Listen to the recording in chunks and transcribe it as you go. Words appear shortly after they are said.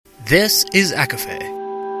This is Acafe.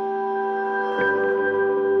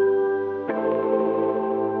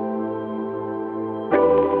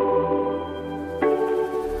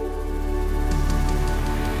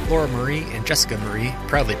 Laura Marie and Jessica Marie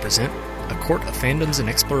proudly present A Court of Fandoms and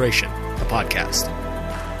Exploration, a podcast.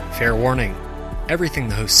 Fair warning, everything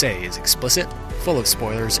the hosts say is explicit, full of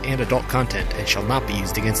spoilers and adult content, and shall not be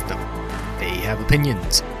used against them. They have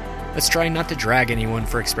opinions. Let's try not to drag anyone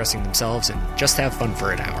for expressing themselves and just have fun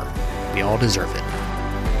for an hour. We all deserve it.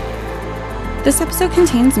 This episode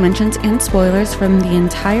contains mentions and spoilers from the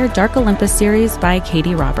entire Dark Olympus series by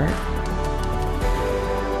Katie Robert.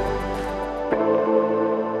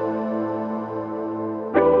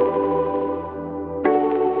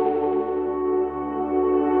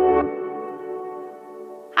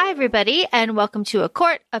 Everybody, and welcome to A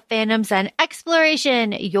Court of Fandoms and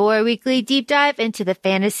Exploration, your weekly deep dive into the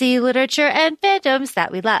fantasy, literature, and fandoms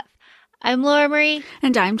that we love. I'm Laura Marie.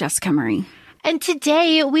 And I'm Jessica Marie. And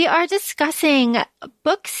today we are discussing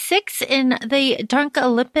Book 6 in the Dark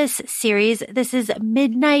Olympus series. This is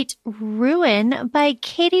Midnight Ruin by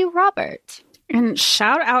Katie Robert. And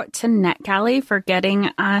shout out to NetGalley for getting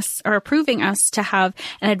us or approving us to have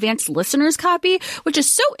an advanced listener's copy, which is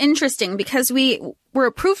so interesting because we were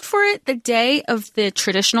approved for it the day of the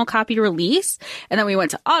traditional copy release. And then we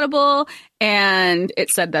went to Audible and it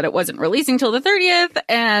said that it wasn't releasing till the 30th.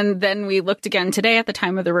 And then we looked again today at the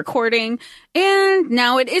time of the recording and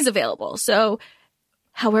now it is available. So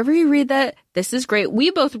however you read that, this is great.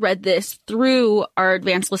 We both read this through our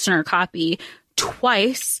advanced listener copy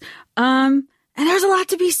twice. And there's a lot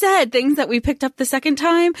to be said. Things that we picked up the second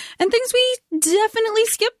time and things we definitely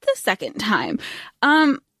skipped the second time.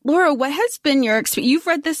 Laura, what has been your experience? You've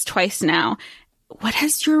read this twice now. What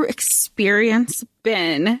has your experience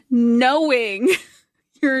been knowing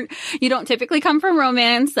you don't typically come from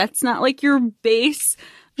romance? That's not like your base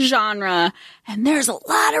genre. And there's a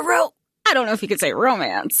lot of I don't know if you could say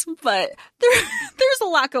romance, but there's a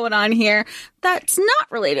lot going on here that's not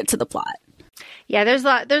related to the plot. Yeah, there's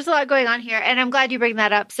a lot going on here, and I'm glad you bring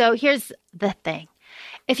that up. So here's the thing.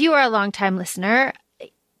 If you are a longtime listener,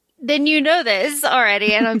 then you know this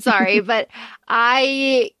already, and I'm sorry, but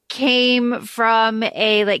I came from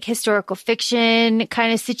a historical fiction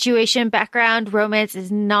kind of situation background. Romance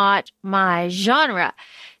is not my genre.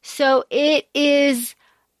 So it is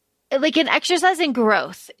like an exercise in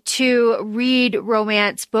growth to read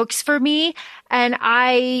romance books for me, and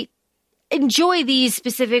I enjoy these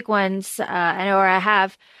specific ones, or I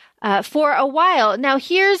have for a while. Now,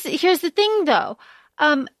 here's the thing, though.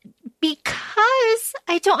 Because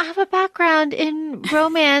I don't have a background in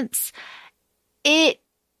romance, it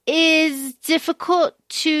is difficult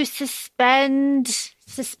to suspend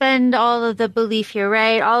all of the belief here,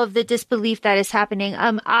 right? All of the disbelief that is happening.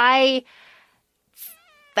 I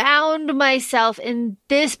found myself in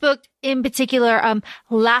this book in particular,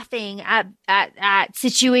 laughing at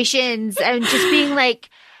situations and just being like,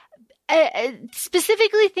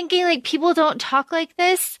 specifically thinking like people don't talk like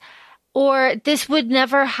this or this would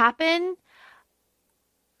never happen.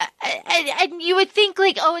 And you would think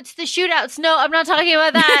like, oh, it's the shootouts. No, I'm not talking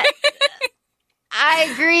about that. I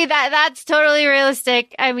agree that's totally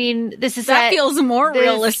realistic. I mean, that feels more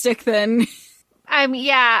realistic than...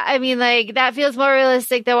 that feels more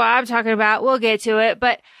realistic than what I'm talking about. We'll get to it.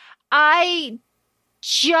 But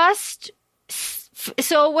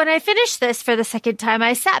so when I finished this for the second time,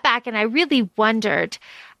 I sat back and I really wondered,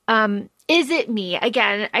 is it me?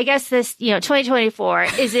 Again, I guess this, 2024,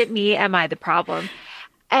 is it me? Am I the problem?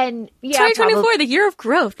 And 2024, the year of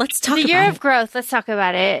growth. Let's talk about it. The year of growth. Let's talk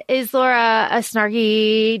about it. Is Laura a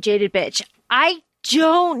snarky, jaded bitch? I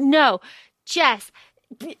don't know. Jess,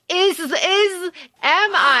 am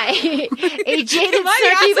I a jaded,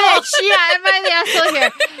 snarky bitch? Yeah, am I the asshole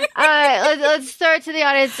here? Let's throw it to the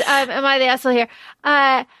audience. Am I the asshole here?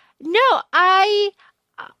 No,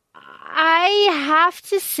 I have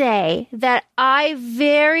to say that I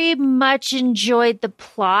very much enjoyed the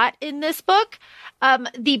plot in this book.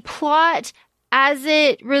 The plot as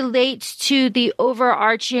it relates to the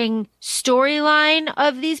overarching storyline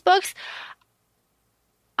of these books,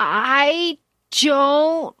 I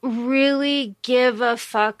don't really give a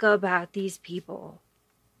fuck about these people.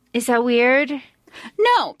 Is that weird?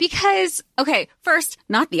 No, because, okay, first,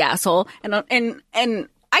 not the asshole, and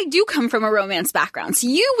I do come from a romance background, so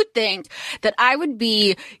you would think that I would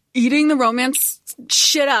be eating the romance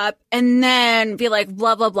shit up and then be like,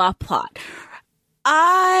 blah, blah, blah, plot.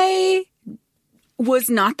 I was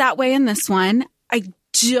not that way in this one. I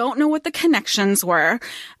don't know what the connections were.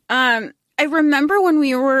 I remember when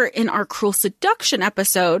we were in our Cruel Seduction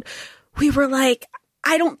episode, we were like,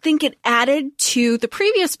 I don't think it added to the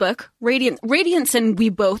previous book, Radiance, and we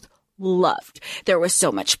both loved. There was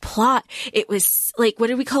so much plot. It was like, what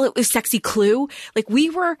did we call it? It was Sexy Clue. Like, we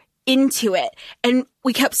were into it. And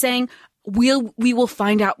we kept saying, we will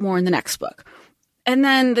find out more in the next book. And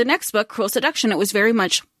then the next book, Cruel Seduction, it was very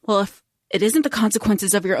much, well, if it isn't the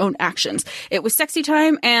consequences of your own actions. It was sexy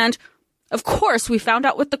time. And of course, we found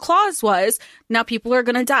out what the clause was. Now people are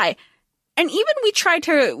going to die. And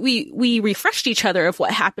even we refreshed each other of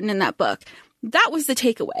what happened in that book. That was the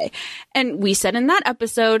takeaway. And we said in that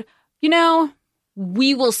episode,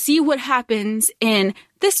 we will see what happens in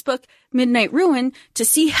this book, Midnight Ruin, to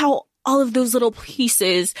see how all of those little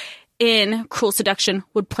pieces in Cruel Seduction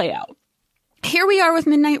would play out. Here we are with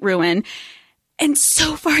Midnight Ruin. And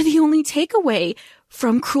so far, the only takeaway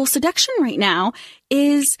from Cruel Seduction right now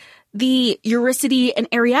is the Eurydice and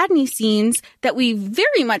Ariadne scenes that we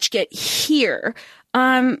very much get here.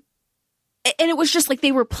 And it was just like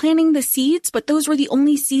they were planting the seeds, but those were the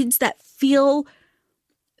only seeds that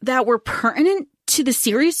were pertinent to the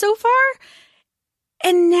series so far.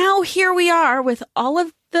 And now here we are with all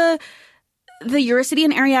of the Eurydice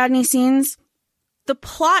and Ariadne scenes. The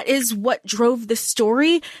plot is what drove the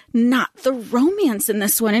story, not the romance in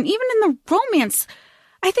this one. And even in the romance,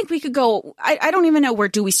 I think we could go, I don't even know, where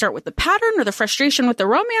do we start with the pattern or the frustration with the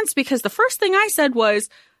romance? Because the first thing I said was,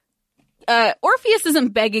 Orpheus isn't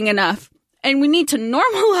begging enough. And we need to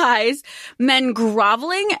normalize men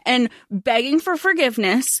groveling and begging for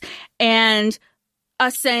forgiveness and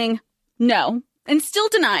us saying no and still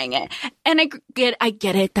denying it. And I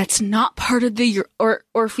get it. That's not part of the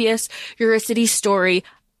Orpheus Eurydice story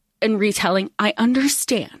and retelling. I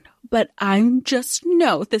understand. But I just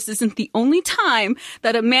know this isn't the only time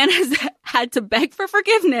that a man has had to beg for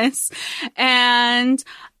forgiveness. And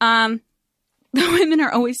the women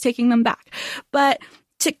are always taking them back. But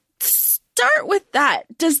to start with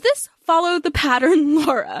that, does this follow the pattern,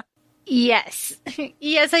 Laura? Yes.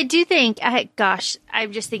 Yes, I do think,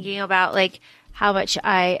 I'm just thinking about like how much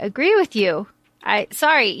I agree with you.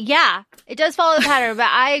 Yeah, it does follow the pattern, but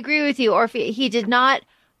I agree with you. Orpheus, he did not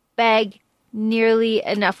beg nearly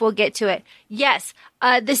enough. We'll get to it. Yes,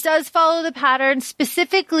 this does follow the pattern.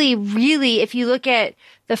 Specifically, really, if you look at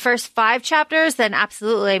the first 5 chapters, then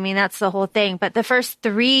absolutely. I mean, that's the whole thing. But the first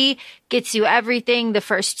 3 gets you everything. The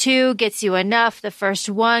first 2 gets you enough. The first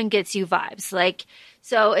 1 gets you vibes. Like,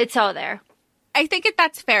 so it's all there. I think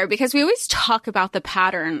that's fair because we always talk about the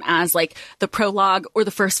pattern as like the prologue or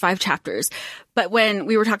the first 5 chapters. But when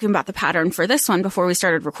we were talking about the pattern for this one before we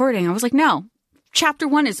started recording, I was like, no, chapter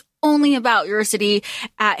 1 is only about Eurydice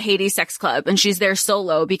at Hades Sex Club. And she's there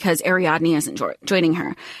solo because Ariadne isn't joining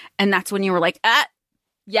her. And that's when you were like,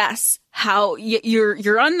 yes, how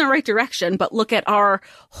you're on the right direction. But look at our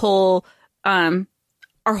whole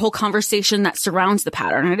conversation that surrounds the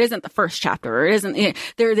pattern. It isn't the first chapter. It isn't.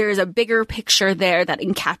 There is a bigger picture there that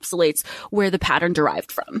encapsulates where the pattern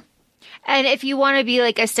derived from. And if you want to be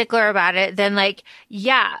like a stickler about it, then like,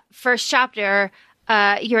 yeah, first chapter,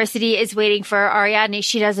 Eurydice is waiting for Ariadne.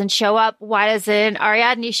 She doesn't show up. Why doesn't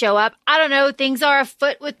Ariadne show up? I don't know. Things are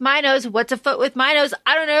afoot with my nose. What's afoot with my nose?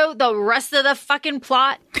 I don't know. The rest of the fucking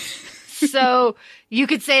plot. So you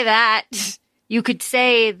could say that. You could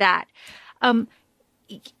say that.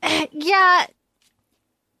 Yeah.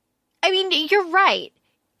 I mean, you're right.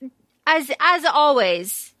 As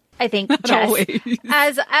always, I think, Jess, always.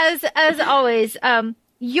 as always,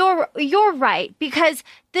 you're right, because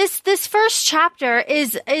this first chapter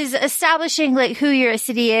is establishing like who Eurydice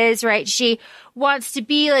is, right? She wants to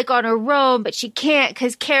be like on her own, but she can't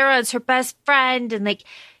because Charon's her best friend, and like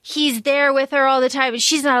he's there with her all the time, and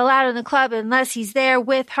she's not allowed in the club unless he's there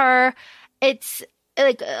with her. It's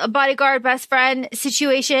like a bodyguard best friend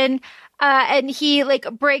situation. And he like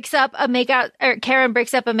breaks up a makeout, or Charon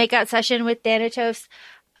breaks up a makeout session with Thanatos.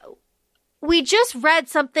 We just read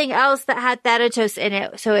something else that had Thanatos in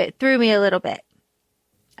it, so it threw me a little bit.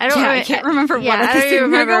 I can't remember what I don't even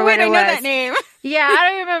remember what it was. I know that name. Yeah, I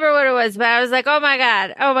don't remember what it was, but I was like, oh my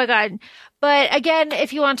God. But again,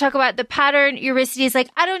 if you want to talk about the pattern, Eurydice is like,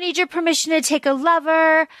 I don't need your permission to take a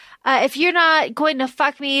lover. If you're not going to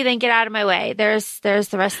fuck me, then get out of my way. There's the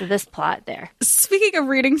rest of this plot there. Speaking of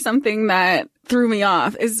reading something that threw me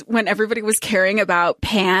off is when everybody was caring about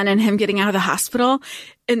Pan and him getting out of the hospital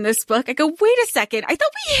in this book. I go, wait a second. I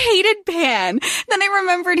thought we hated Pan. Then I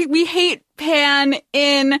remembered we hate Pan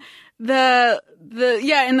in the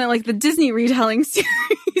Disney retelling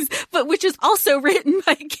series, but which is also written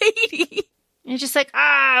by Katie. You're just like,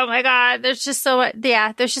 oh my God, there's just so much.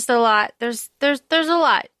 Yeah, there's just a lot. There's a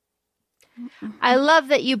lot. Mm-hmm. I love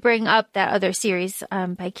that you bring up that other series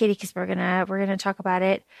by Katie, because we're gonna talk about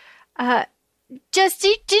it.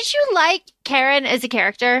 did you like Karen as a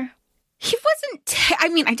character? He wasn't, I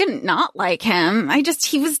mean, I didn't not like him.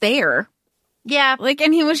 He was there. Yeah. Like,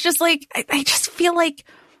 and he was just like, I just feel like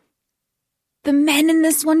the men in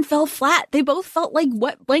this one fell flat. They both felt like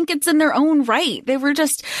wet blankets in their own right. They were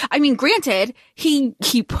just, I mean, granted, he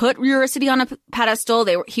put Eurydice on a pedestal.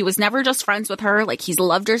 He was never just friends with her. Like, he's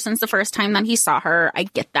loved her since the first time that he saw her. I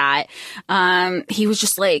get that. He was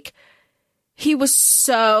just like, he was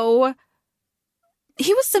simping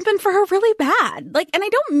for her really bad. Like, and I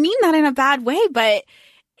don't mean that in a bad way, but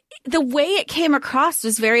the way it came across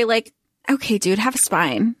was very like, okay, dude, have a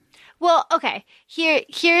spine. Well, okay.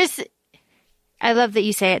 Here's I love that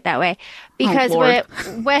you say it that way, because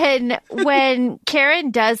when Karen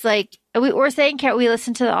does, like, we're saying Karen, we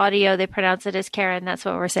listen to the audio, they pronounce it as Karen. That's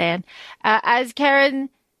what we're saying. As Karen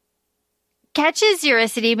catches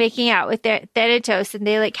Eurydice making out with Thanatos, and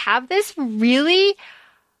they like have this really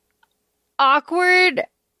awkward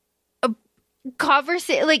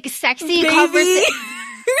conversation, like sexy conversation.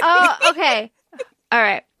 Oh, okay. All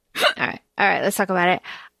right. Let's talk about it.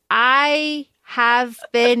 I have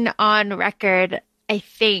been on record, I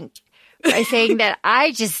think, by saying that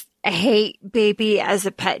I hate baby as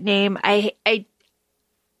a pet name. I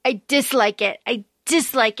dislike it.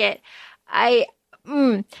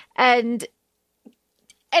 And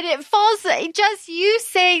it falls, just you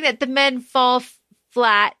saying that the men fall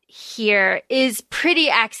flat here is pretty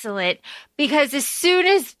excellent, because as soon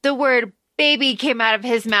as the word baby came out of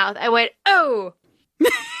his mouth, I went, oh,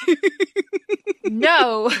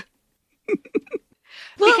 no.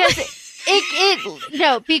 Because it's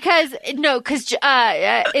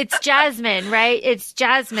Jasmine, right? It's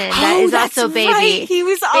Jasmine that is also baby. Right. He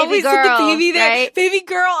was always girl, with the baby there. Right? Baby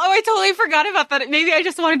girl. Oh, I totally forgot about that. Maybe I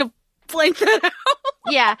just wanted to blank that out.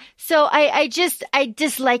 Yeah. So I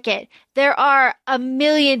dislike it. There are a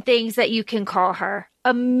million things that you can call her.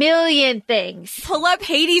 A million things. Pull up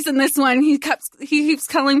Hades in this one. He keeps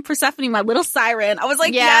calling Persephone my little siren. I was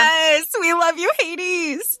like, yes, we love you,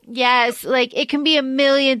 Hades. Yes, like it can be a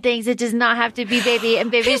million things. It does not have to be baby. And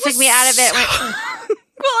baby just took me out of it.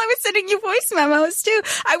 Well, I was sending you voice memos too.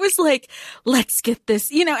 I was like, let's get this,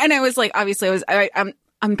 and I was like, obviously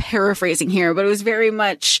I'm paraphrasing here, but it was very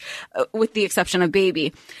much with the exception of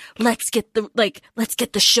baby. Let's get the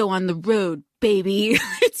show on the road, baby.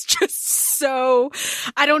 It's just so,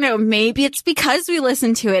 I don't know. Maybe it's because we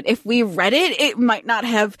listened to it. If we read it, it might not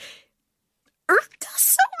have irked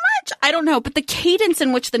us so much. I don't know. But the cadence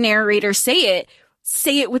in which the narrators say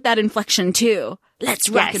it with that inflection too. Let's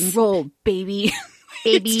rock and roll, baby.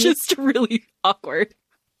 Baby. It's just really awkward.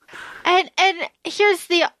 And here's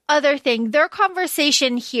the other thing. Their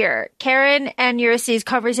conversation here, Karen and Eurydice's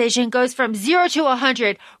conversation, goes from 0 to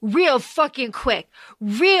 100 real fucking quick.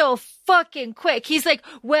 He's like,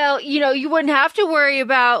 well, you wouldn't have to worry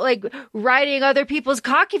about like riding other people's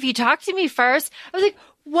cock if you talk to me first. I was like,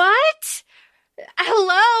 what?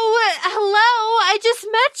 Hello, I just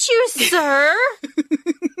met you, sir.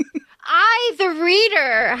 I, the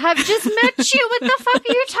reader, have just met you. What the fuck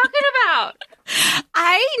are you talking about?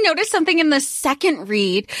 I noticed something in the second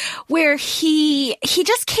read where he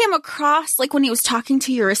just came across, like when he was talking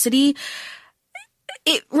to Eurydice,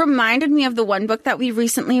 it reminded me of the one book that we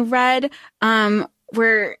recently read,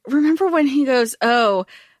 where, remember when he goes, oh,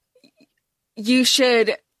 you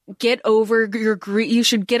should get over your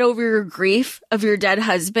grief of your dead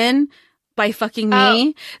husband by fucking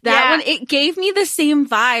me. One, it gave me the same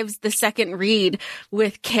vibes the second read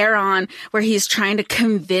with Charon, where he's trying to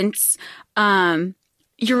convince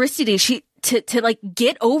Eurydice to like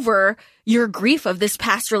get over your grief of this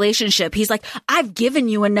past relationship. He's like, I've given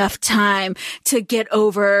you enough time to get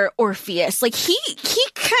over Orpheus. Like he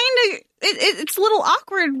kind of, it's a little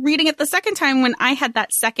awkward reading it the second time when I had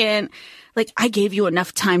that second, like, I gave you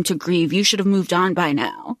enough time to grieve. You should have moved on by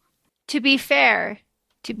now. To be fair,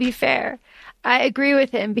 I agree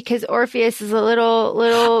with him, because Orpheus is a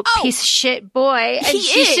little piece of shit boy, and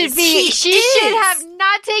she should have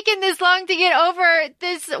not taken this long to get over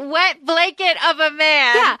this wet blanket of a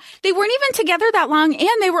man. Yeah, they weren't even together that long, and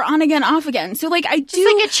they were on again, off again. So like, It's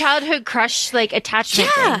like a childhood crush, like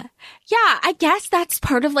attachment thing. Yeah, I guess that's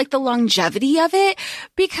part of like the longevity of it,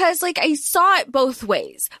 because like I saw it both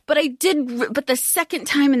ways, but the second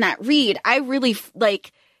time in that read, I really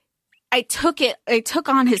like, I took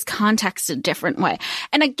on his context a different way.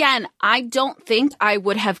 And again, I don't think I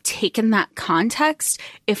would have taken that context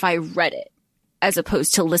if I read it as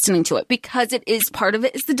opposed to listening to it, because part of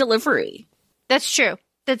it is the delivery. That's true.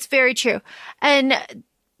 That's very true. And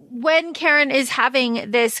when Karen is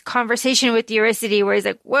having this conversation with Eurydice where he's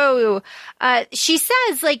like, whoa, she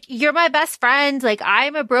says, like, you're my best friend. Like,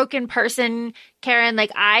 I'm a broken person, Karen.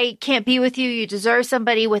 Like, I can't be with you. You deserve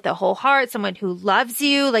somebody with a whole heart, someone who loves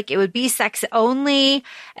you. Like, it would be sex only.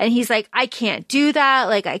 And he's like, I can't do that.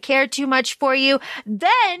 Like, I care too much for you.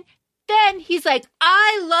 Then he's like,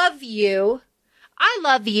 I love you. I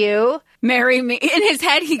love you. Marry me. In his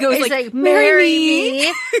head, he goes like marry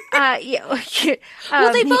me.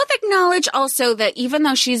 Well, they both acknowledge also that even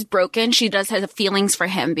though she's broken, she does have feelings for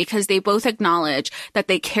him, because they both acknowledge that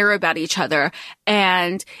they care about each other.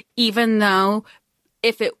 And even though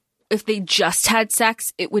if they just had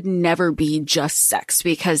sex, it would never be just sex,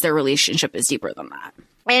 because their relationship is deeper than that.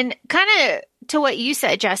 And kind of to what you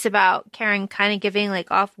said, Jess, about Karen kind of giving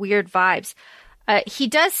like off weird vibes. He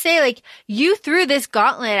does say, like, you threw this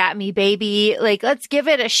gauntlet at me, baby. Like, let's give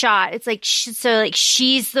it a shot. It's like,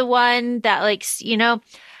 she's the one that, like, you know,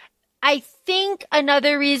 I think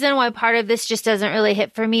another reason why part of this just doesn't really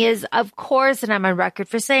hit for me is, of course, and I'm on record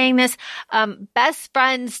for saying this, best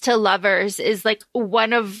friends to lovers is like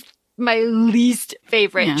one of my least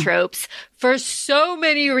favorite tropes for so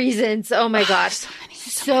many reasons. Oh my God.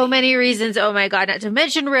 So many reasons. Oh my God. Not to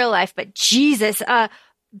mention real life, but Jesus,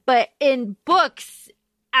 but in books,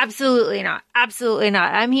 absolutely not. Absolutely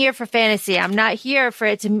not. I'm here for fantasy. I'm not here for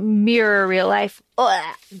it to mirror real life.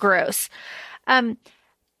 Ugh, gross.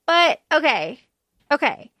 But okay.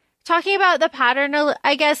 Talking about the pattern,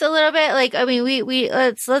 I guess a little bit. Like, I mean, we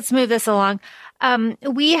let's move this along.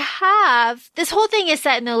 We have this whole thing is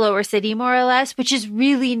set in the lower city, more or less, which is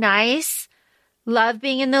really nice. Love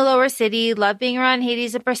being in the lower city. Love being around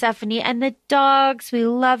Hades and Persephone and the dogs. We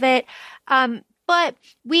love it. But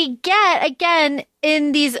we get, again,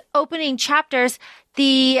 in these opening chapters,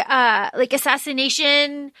 the, like,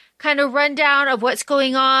 assassination kind of rundown of what's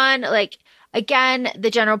going on. Like, again,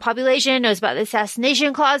 the general population knows about the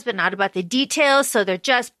assassination clause, but not about the details. So they're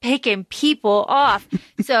just picking people off.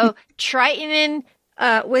 So Triton,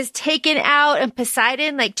 was taken out, and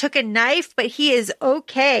Poseidon, like, took a knife, but he is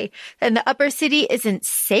okay. And the upper city isn't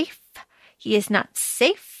safe. He is not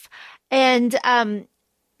safe. And,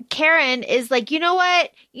 Karen is like, you know what?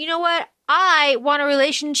 I want a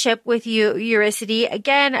relationship with you, Eurydice.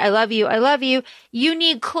 Again, I love you. You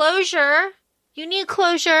need closure.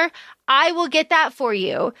 I will get that for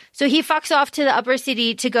you. So he fucks off to the upper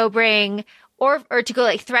city to go bring or to go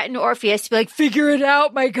like threaten Orpheus to be like, figure it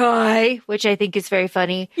out, my guy, which I think is very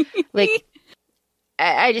funny. Like,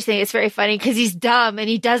 I just think it's very funny because he's dumb and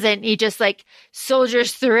he doesn't. He just like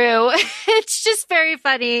soldiers through. It's just very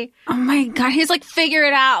funny. Oh my God. He's like, figure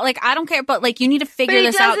it out. Like, I don't care, but like, you need to figure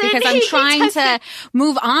this out because I'm trying to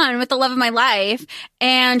move on with the love of my life.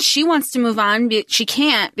 And she wants to move on, but she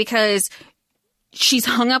can't because she's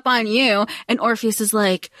hung up on you. And Orpheus is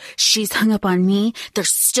like, she's hung up on me.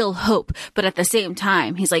 There's still hope. But at the same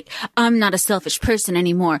time, he's like, I'm not a selfish person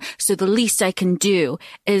anymore. So the least I can do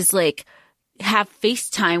is like, have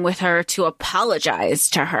FaceTime with her to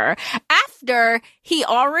apologize to her after he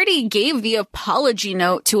already gave the apology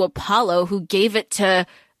note to Apollo, who gave it to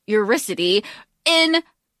Eurydice in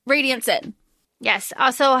Radiant Sin. Yes.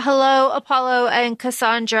 Also, hello, Apollo and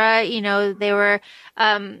Cassandra. You know, they were,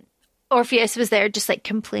 Orpheus was there just like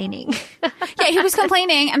complaining. Yeah, he was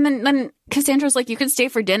complaining. And then Cassandra's like, you can stay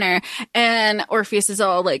for dinner. And Orpheus is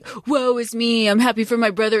all like, woe is me. I'm happy for my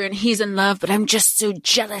brother and he's in love, but I'm just so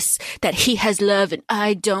jealous that he has love and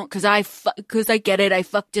I don't because I get it. I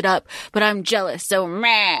fucked it up, but I'm jealous. So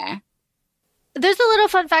meh. There's a little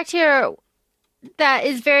fun fact here that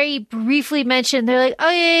is very briefly mentioned. They're like,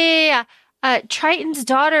 oh yeah. Triton's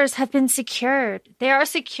daughters have been secured. They are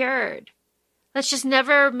secured. Let's just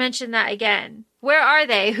never mention that again. Where are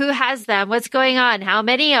they? Who has them? What's going on? How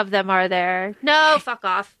many of them are there? No, fuck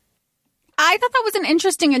off. I thought that was an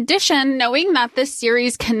interesting addition, knowing that this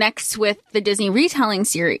series connects with the Disney retelling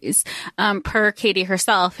series, per Katie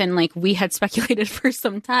herself. And like we had speculated for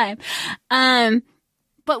some time.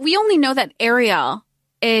 But we only know that Ariel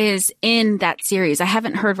is in that series. I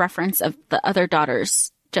haven't heard reference of the other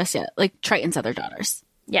daughters just yet, like Triton's other daughters.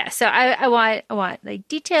 Yeah, so I want like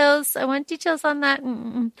details. I want details on that.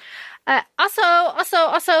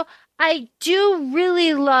 Also, I do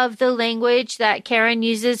really love the language that Karen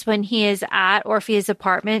uses when he is at Orpheus'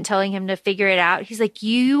 apartment, telling him to figure it out. He's like,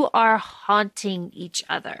 "You are haunting each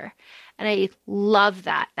other," and I love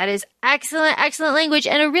that. That is excellent language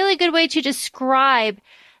and a really good way to describe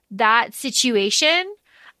that situation.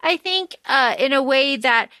 I think in a way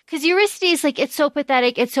that because Eurydice is like, it's so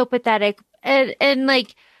pathetic. And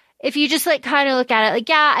like, if you just like kind of look at it like,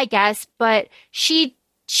 yeah, I guess, but she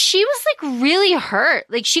she was like really hurt.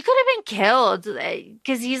 Like she could have been killed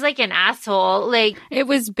because he's like an asshole. Like it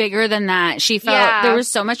was bigger than that. She felt there was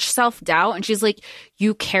so much self-doubt, and she's like,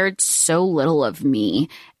 you cared so little of me,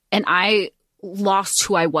 and I lost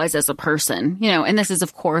who I was as a person, you know. And this is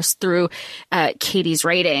of course through Katie's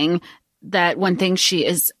writing, that one thing she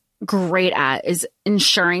is great at is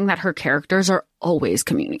ensuring that her characters are always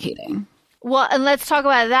communicating. Well, and let's talk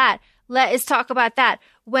about that. Let us talk about that.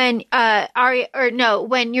 When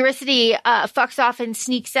when Eurydice fucks off and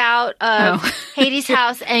sneaks out of Hades'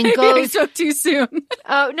 house and goes I spoke too soon.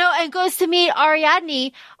 And goes to meet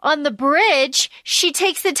Ariadne on the bridge, she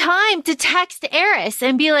takes the time to text Eris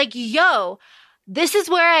and be like, yo, this is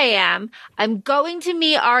where I am. I'm going to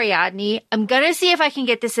meet Ariadne. I'm going to see if I can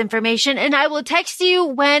get this information, and I will text you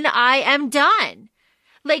when I am done.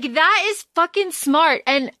 Like, that is fucking smart.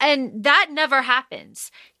 And that never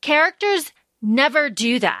happens. Characters never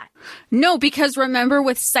do that. No, because remember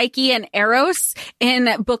with Psyche and Eros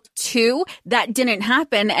in book 2, that didn't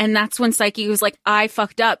happen. And that's when Psyche was like, I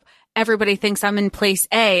fucked up. Everybody thinks I'm in place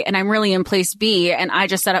A and I'm really in place B. And I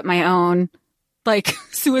just set up my own like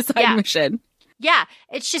suicide mission. Yeah.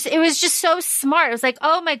 It was just so smart. It was like,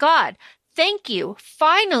 oh my God, thank you.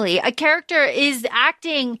 Finally, a character is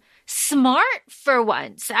acting smart for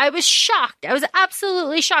once. I was shocked. I was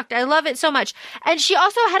absolutely shocked. I love it so much. And she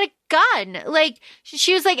also had a gun. Like,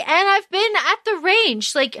 she was like, and I've been at the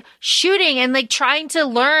range, like shooting and like trying to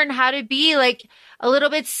learn how to be like a little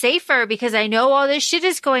bit safer because I know all this shit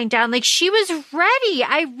is going down. Like, she was ready.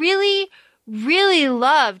 I really, really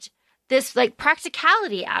loved this like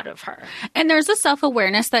practicality out of her. And there's a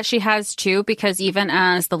self-awareness that she has too, because even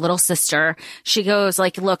as the little sister, she goes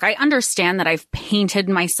like, look, I understand that I've painted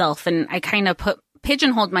myself and I kind of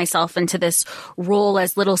pigeonholed myself into this role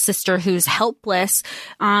as little sister who's helpless,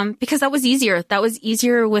 because that was easier. That was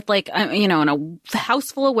easier with like, in a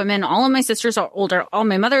house full of women, all of my sisters are older, all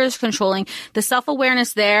my mother is controlling, the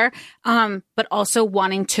self-awareness there, but also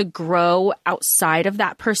wanting to grow outside of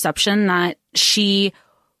that perception that she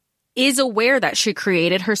is aware that she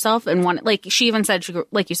created herself and like she even said,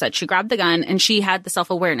 like you said, she grabbed the gun and she had the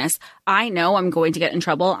self-awareness. I know I'm going to get in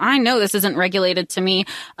trouble. I know this isn't regulated to me.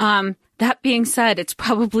 That being said, it's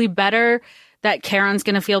probably better that Charon's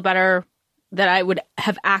going to feel better that I would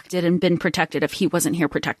have acted and been protected if he wasn't here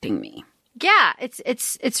protecting me. Yeah,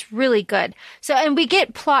 it's really good. So, and we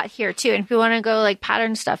get plot here too. And if we want to go like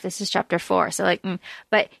pattern stuff, this is chapter 4. So like,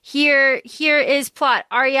 but here is plot.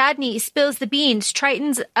 Ariadne spills the beans.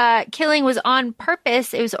 Triton's killing was on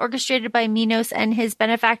purpose. It was orchestrated by Minos and his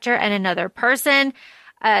benefactor and another person.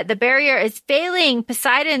 The barrier is failing.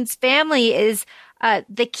 Poseidon's family is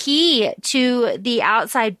the key to the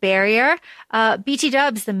outside barrier. BT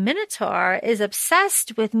Dubs, the Minotaur, is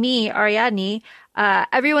obsessed with me, Ariadne.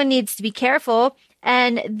 Everyone needs to be careful.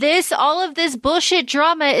 And all of this bullshit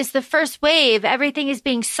drama is the first wave. Everything is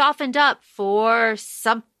being softened up for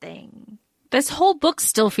something. This whole book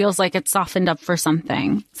still feels like it's softened up for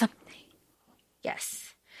something. Something.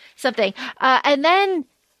 Yes. Something. And then,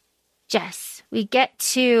 Jess, we get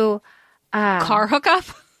to... car hookup?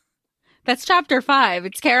 That's chapter 5.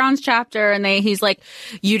 It's Charon's chapter, and he's like,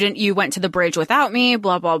 you went to the bridge without me,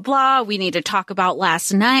 blah, blah, blah. We need to talk about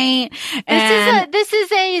last night. And this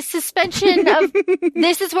is a suspension of,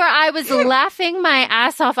 this is where I was laughing my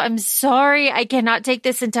ass off. I'm sorry. I cannot take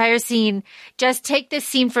this entire scene. Just take this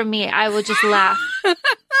scene from me. I will just laugh.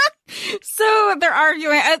 So they're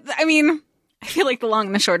arguing. I mean, I feel like the long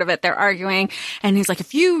and the short of it, they're arguing. And he's like,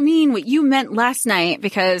 if you mean what you meant last night,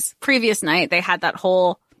 because previous night they had that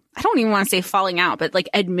whole, I don't even want to say falling out, but like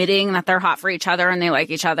admitting that they're hot for each other and they like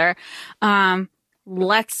each other.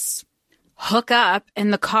 Let's hook up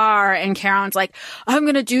in the car. And Charon's like, I'm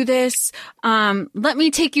going to do this. Let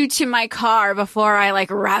me take you to my car before I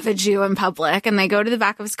like ravage you in public. And they go to the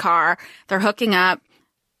back of his car. They're hooking up.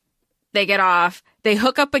 They get off. They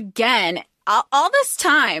hook up again. All this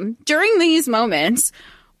time, during these moments,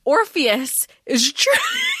 Orpheus is trudging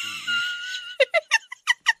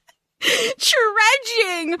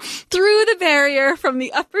through the barrier from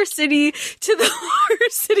the upper city to the lower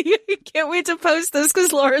city. I can't wait to post this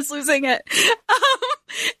because Laura's losing it.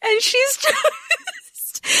 And she's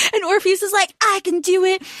just, and Orpheus is like, I can do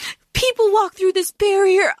it. People walk through this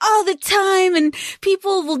barrier all the time and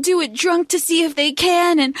people will do it drunk to see if they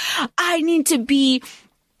can. And I need to be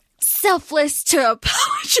selfless to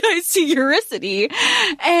apologize to Eurydice.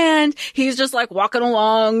 And he's just like walking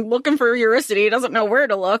along looking for Eurydice. He doesn't know where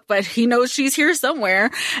to look, but he knows she's here somewhere.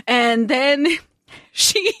 And then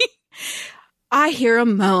I hear a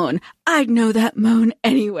moan. I'd know that moan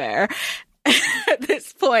anywhere. At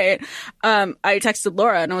this point, I texted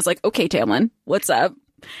Laura and I was like, okay, Tamlin, what's up?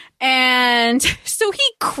 And so he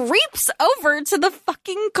creeps over to the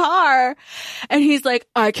fucking car and he's like,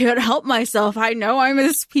 I can't help myself. I know I'm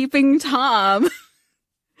his peeping Tom.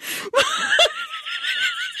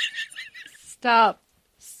 Stop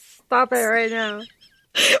it right now.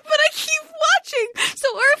 But I keep watching. So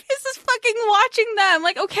Orpheus is fucking watching them.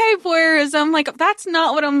 Like, okay, voyeurism. Like, that's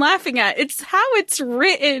not what I'm laughing at. It's how it's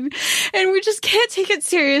written. And we just can't take it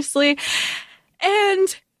seriously.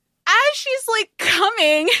 And as she's like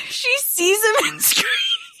coming, she sees him and screams.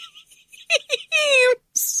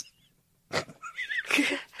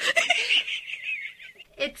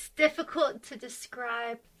 It's difficult to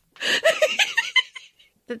describe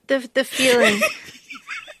the feeling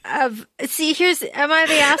of, see, am I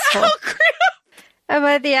the asshole? Am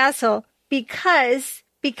I the asshole? Because,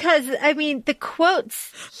 I mean, the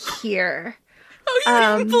quotes here. Oh, you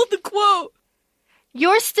even pulled the quote.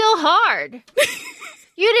 You're still hard.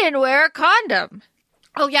 You didn't wear a condom.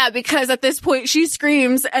 Oh, yeah, because at this point she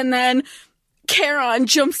screams and then Charon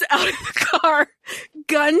jumps out of the car,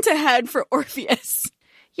 gun to head for Orpheus.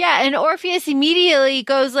 Yeah, and Orpheus immediately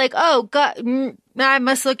goes like, oh, God, I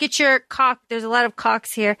must look at your cock. There's a lot of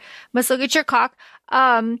cocks here. Must look at your cock.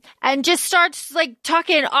 And just starts like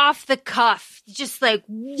talking off the cuff. Just like,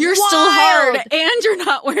 you're wild. still hard and you're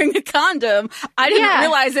not wearing a condom. I didn't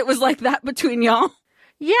realize it was like that between y'all.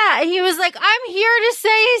 Yeah, he was like, I'm here to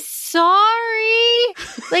say sorry.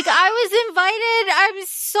 Like, I was invited. I'm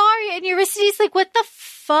sorry. And Eurydice like, what the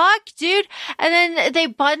fuck, dude? And then they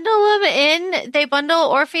bundle him in. They bundle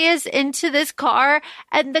Orpheus into this car.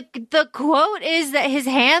 And the quote is that his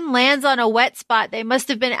hand lands on a wet spot. They must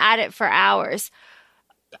have been at it for hours.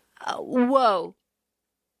 Whoa.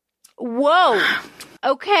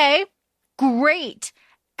 Okay. Great.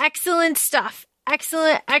 Excellent stuff.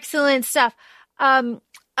 Excellent stuff. Karen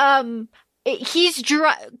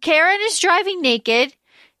is driving naked,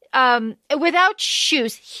 without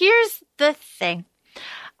shoes. Here's the thing.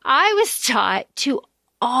 I was taught to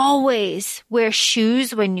always wear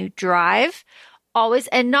shoes when you drive, always,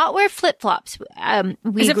 and not wear flip-flops.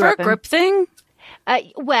 Is it for a grip thing?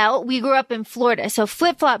 Well, we grew up in Florida, so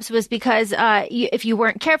flip-flops was because if you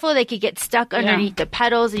weren't careful, they could get stuck underneath the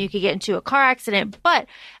pedals and you could get into a car accident. But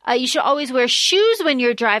you should always wear shoes when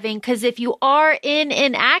you're driving, because if you are in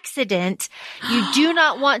an accident, you do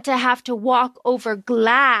not want to have to walk over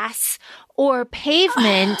glass or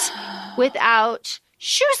pavement without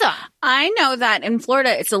shoes on. I know that in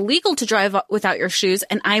Florida, it's illegal to drive without your shoes.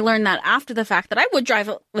 And I learned that after the fact that I would drive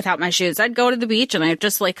without my shoes. I'd go to the beach and I'd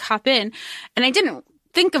just like hop in. And I didn't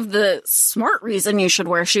think of the smart reason you should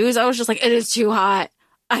wear shoes. I was just like, it is too hot.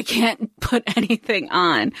 I can't put anything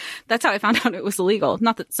on. That's how I found out it was illegal.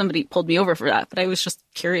 Not that somebody pulled me over for that, but I was just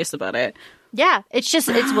curious about it. Yeah, it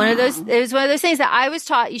was one of those things that I was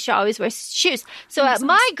taught you should always wear shoes. So at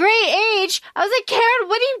my great age, I was like, Karen,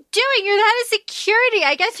 what are you doing? You're the head of security.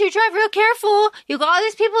 I guess you drive real careful. You got all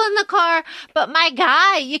these people in the car. But my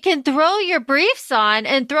guy, you can throw your briefs on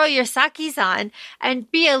and throw your sakis on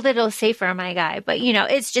and be a little safer, my guy. But, you know,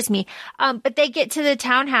 it's just me. But they get to the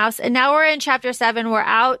townhouse and now we're in chapter 7. We're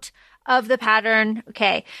out of the pattern.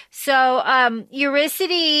 Okay. So,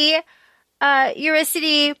 Eurydice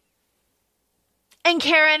and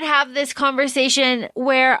Karen have this conversation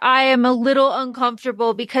where I am a little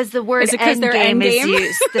uncomfortable because the word endgame is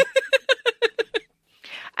used.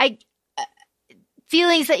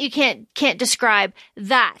 Feelings that you can't describe.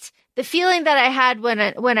 That the feeling that I had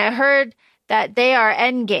when I heard that they are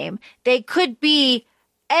endgame, they could be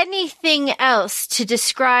anything else to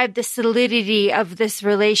describe the solidity of this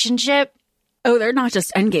relationship. Oh, they're not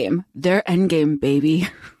just endgame; they're endgame, baby.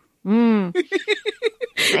 You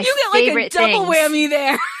get like a double whammy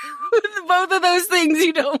there with both of those things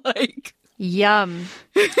you don't like. Yum.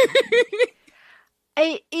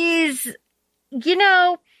 It is, you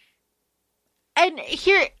know, and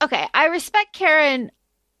here, okay, I respect Karen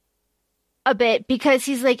a bit because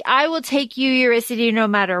he's like, I will take you, Eurydice, no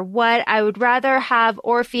matter what. I would rather have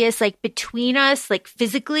Orpheus like between us, like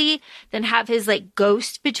physically, than have his like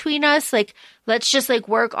ghost between us. Like, let's just like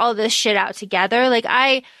work all this shit out together. Like,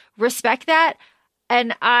 I respect that.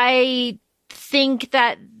 And I think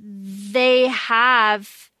that they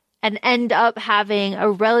have and end up having a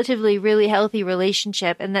relatively really healthy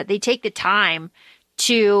relationship and that they take the time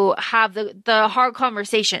to have the hard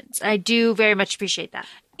conversations. I do very much appreciate that.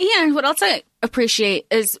 Yeah, and what else I appreciate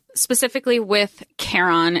is specifically with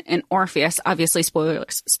Charon and Orpheus, obviously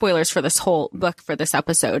spoilers for this whole book, for this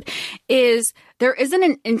episode, is there isn't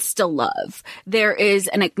an insta-love. There is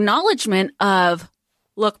an acknowledgement of,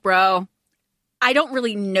 look, bro, I don't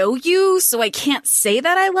really know you, so I can't say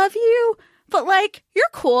that I love you, but like, you're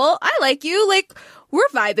cool. I like you. Like, we're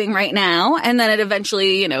vibing right now. And then it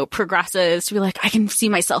eventually, progresses to be like, I can see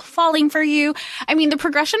myself falling for you. I mean, the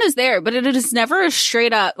progression is there, but it is never a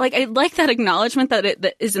straight up, like, I like that acknowledgement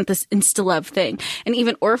that isn't this insta-love thing. And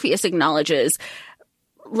even Orpheus acknowledges,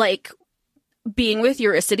 like, being with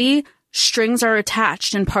Eurydice, strings are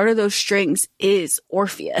attached, and part of those strings is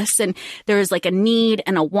Orpheus. And there is like a need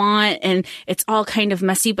and a want, and it's all kind of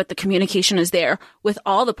messy, but the communication is there with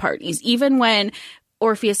all the parties. Even when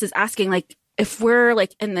Orpheus is asking, like, if we're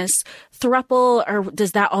like in this throuple, or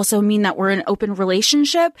does that also mean that we're in an open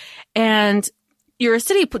relationship? And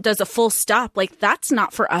Eurydice does a full stop. Like, that's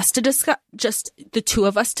not for us to discuss, just the two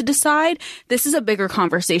of us to decide. This is a bigger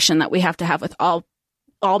conversation that we have to have with all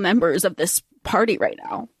members of this party right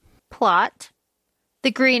now. Plot.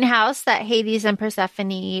 The greenhouse that Hades and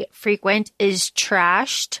Persephone frequent is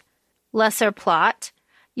trashed. Lesser plot.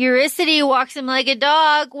 Eurydice walks him like a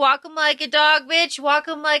dog. Walk him like a dog, bitch. Walk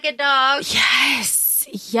him like a dog.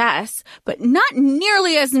 Yes. But not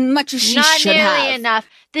nearly as much as she should have. Not nearly enough.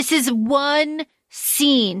 This is one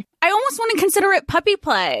scene. I almost want to consider it puppy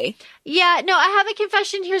play. Yeah, no, I have a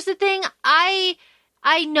confession. Here's the thing. I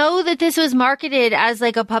know that this was marketed as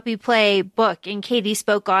like a puppy play book, and Katie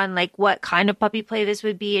spoke on like what kind of puppy play this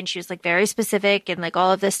would be, and she was like very specific and like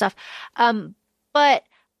all of this stuff. But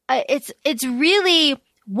it's really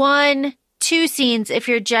 1-2 scenes if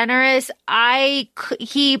you're generous. Much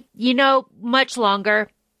longer.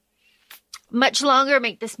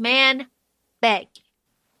 Make this man beg.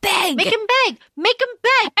 Make him beg.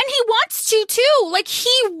 And he wants to too. Like, he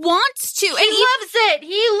wants to. He loves it.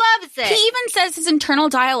 He even says his internal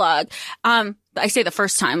dialogue. I say the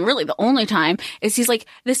first time, really the only time, is he's like,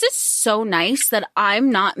 this is so nice that I'm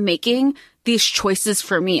not making these choices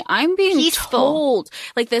for me. I'm being told.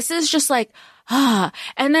 Like, this is just like, And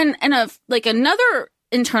then in another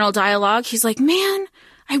internal dialogue, he's like, man,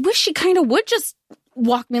 I wish she kind of would just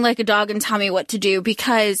walk me like a dog and tell me what to do,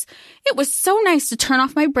 because it was so nice to turn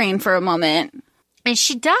off my brain for a moment. And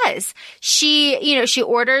she does. She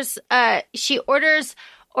orders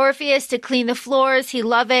Orpheus to clean the floors. He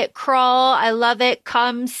love it. Crawl. I love it.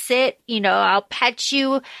 Come sit. I'll pet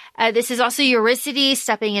you. This is also Eurydice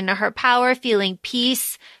stepping into her power, feeling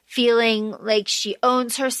peace, feeling like she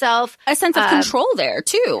owns herself. A sense of control there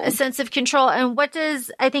too. A sense of control. And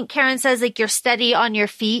I think Karen says, like, you're steady on your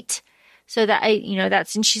feet. So that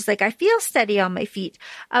and she's like, I feel steady on my feet.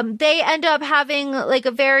 They end up having like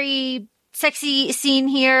a very sexy scene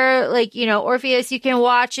here. Like, Orpheus, you can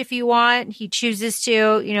watch if you want. He chooses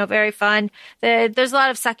to, very fun. There's a lot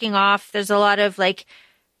of sucking off. There's a lot of like,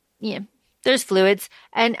 there's fluids.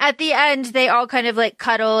 And at the end, they all kind of like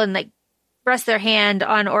cuddle and like rest their hand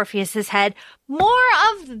on Orpheus's head. More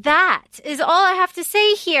of that is all I have to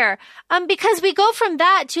say here. Because we go from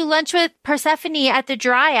that to lunch with Persephone at the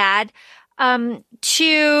Dryad,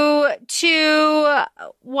 to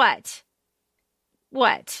what?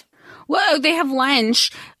 Whoa, they have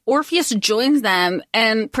lunch. Orpheus joins them,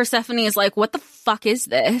 and Persephone is like, what the fuck is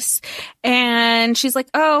this? And she's like,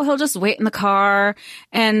 oh, he'll just wait in the car.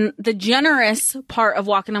 And the generous part of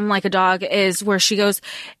walking him like a dog is where she goes,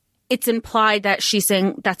 it's implied that she's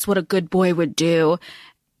saying that's what a good boy would do.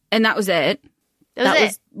 And that was it. That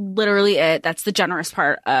was literally it. That's the generous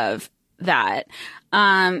part of that.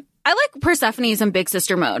 I like Persephone's in big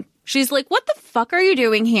sister mode. She's like, what the fuck are you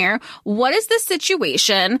doing here? What is this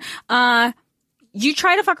situation? You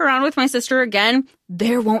try to fuck around with my sister again,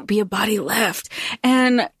 there won't be a body left.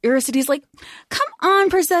 And Eurydice's like, come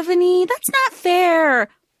on, Persephone, that's not fair.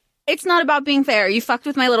 It's not about being fair. You fucked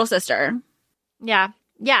with my little sister. Yeah.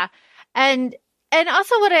 And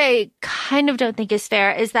also what I kind of don't think is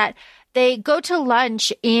fair is that they go to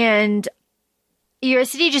lunch and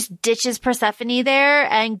Eurydice just ditches Persephone there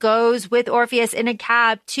and goes with Orpheus in a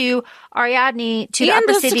cab to Ariadne, to the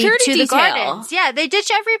upper city, to the gardens. Yeah, they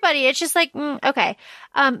ditch everybody. It's just like, okay.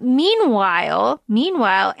 Meanwhile,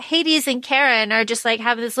 Hades and Karen are just like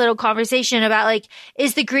having this little conversation about like,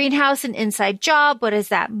 is the greenhouse an inside job? What does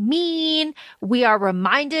that mean? We are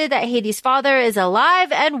reminded that Hades' father is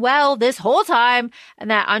alive and well this whole time,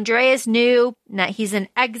 and that Andreas knew, and that he's in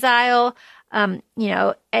exile, and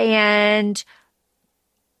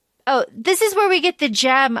oh, this is where we get the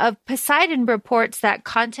gem of Poseidon reports that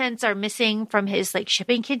contents are missing from his like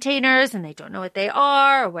shipping containers, and they don't know what they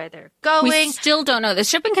are or where they're going. We still don't know. The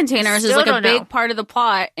shipping containers is like a big part of the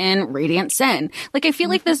plot in Radiant Sin. Like, I feel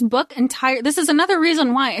like this book this is another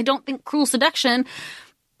reason why I don't think Cruel Seduction,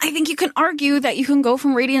 I think you can argue that you can go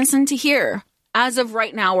from Radiant Sin to here as of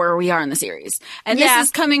right now where we are in the series. And this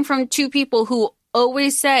is coming from two people who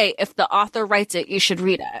always say if the author writes it, you should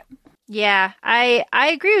read it. Yeah, I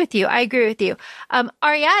agree with you. I agree with you.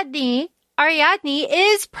 Ariadne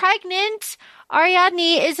is pregnant.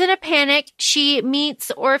 Ariadne is in a panic. She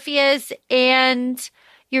meets Orpheus and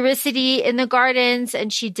Eurydice in the gardens,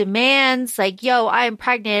 and she demands, like, yo, I am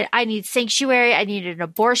pregnant. I need sanctuary. I need an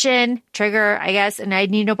abortion. Trigger, I guess, and I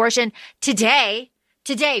need an abortion today,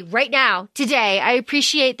 right now, today. I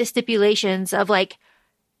appreciate the stipulations of, like,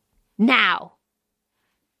 now.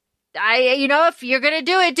 If you're going to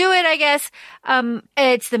do it, I guess.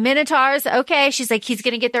 It's the Minotaurs. Okay. She's like, he's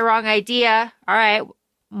going to get the wrong idea. All right.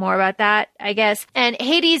 More about that, I guess. And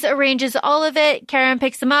Hades arranges all of it. Charon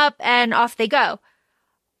picks him up and off they go.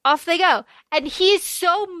 And he's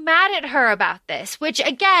so mad at her about this, which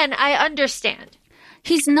again, I understand.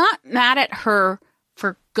 He's not mad at her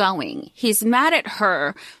for going. He's mad at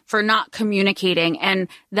her for not communicating and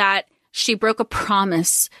that she broke a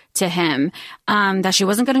promise to him, that she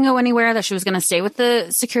wasn't going to go anywhere, that she was going to stay with the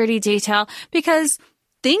security detail because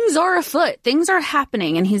things are afoot. Things are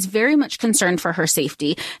happening. And he's very much concerned for her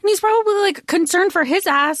safety. And he's probably like concerned for his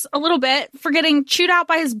ass a little bit for getting chewed out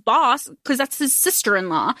by his boss because that's his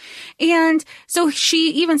sister-in-law. And so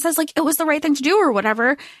she even says like, it was the right thing to do or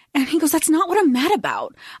whatever. And he goes, that's not what I'm mad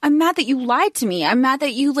about. I'm mad that you lied to me. I'm mad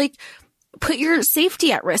that you like put your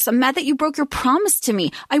safety at risk. I'm mad that you broke your promise to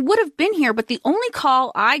me. I would have been here, but the only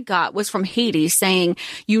call I got was from Hades saying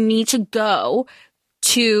you need to go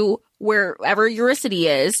to wherever Eurydice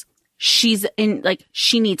is. She's in, like,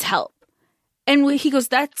 she needs help. And he goes,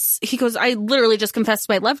 I literally just confessed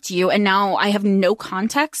my love to you, and now I have no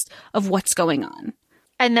context of what's going on.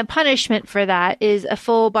 And the punishment for that is a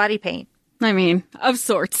full body paint. I mean, of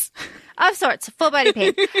sorts. Full body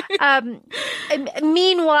paint.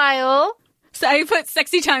 Meanwhile... So I put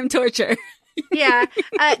sexy time torture. Yeah.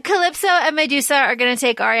 Calypso and Medusa are going to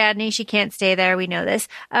take Ariadne. She can't stay there. We know this.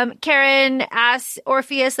 Charon asks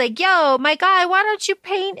Orpheus, like, yo, my guy, why don't you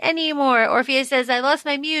paint anymore? Orpheus says, I lost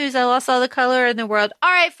my muse. I lost all the color in the world.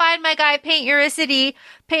 All right, fine, my guy, paint Eurydice.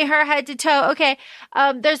 Paint her head to toe. Okay.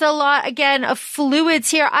 There's a lot, again, of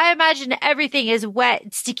fluids here. I imagine everything is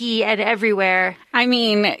wet, sticky, and everywhere. I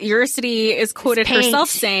mean, Eurydice is quoted herself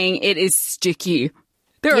saying it is sticky.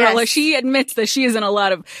 She admits that she is in a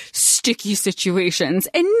lot of sticky situations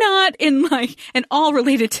and not in and all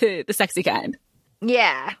related to the sexy kind.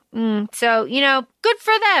 Yeah. So, good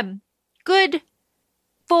for them. Good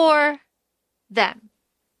for them.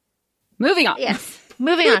 Moving on. Yes.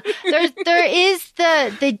 Moving on. There is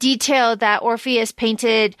the detail that Orpheus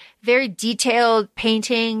painted, very detailed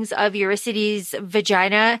paintings of Eurydice's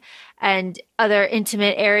vagina and other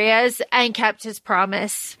intimate areas, and kept his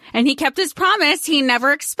promise. And he kept his promise. He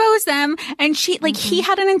never exposed them. And she, he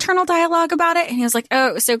had an internal dialogue about it. And he was like, oh,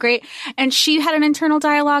 it was so great. And she had an internal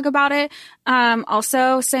dialogue about it.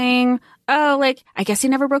 Also saying, oh, I guess he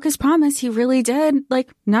never broke his promise. He really did,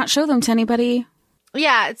 not show them to anybody.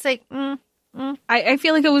 Yeah, it's like, I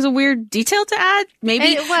feel like it was a weird detail to add. Maybe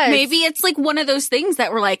it was. Maybe it's one of those things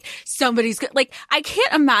that were somebody's good. I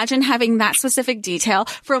can't imagine having that specific detail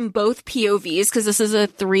from both POVs because this is a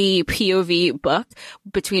 3 POV book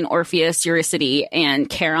between Orpheus, Eurydice,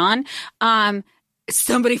 and Charon.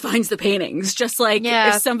 Somebody finds the paintings, just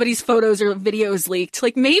if somebody's photos or videos leaked.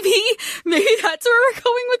 Maybe that's where we're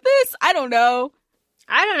going with this. I don't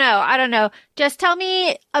know. Just tell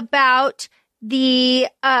me about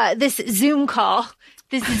this Zoom call.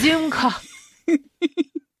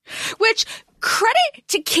 Which, credit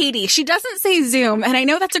to Katie. She doesn't say Zoom. And I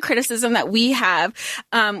know that's a criticism that we have,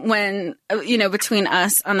 when, between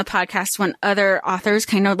us on the podcast, when other authors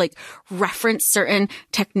kind of reference certain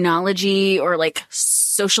technology or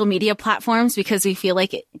social media platforms because we feel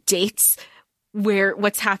like it dates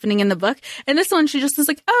what's happening in the book. And this one, she just is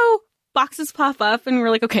boxes pop up and we're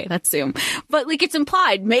like, okay, that's Zoom. But it's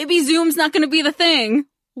implied. Maybe Zoom's not going to be the thing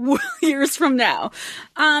years from now.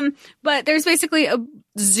 But there's basically a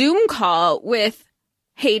Zoom call with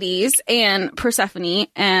Hades and Persephone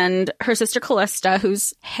and her sister Callista,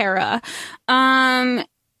 who's Hera. And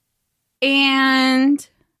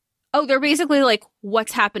they're basically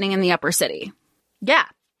what's happening in the upper city. Yeah.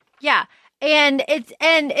 Yeah. And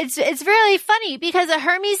it's really funny because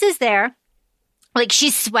Hermes is there.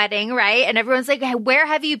 She's sweating, right? And everyone's like, hey, where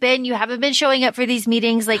have you been? You haven't been showing up for these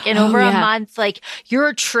meetings, in over a month. You're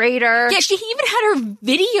a traitor. Yeah, she even had her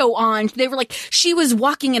video on. They were she was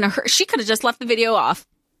walking in a hurry. She could have just left the video off.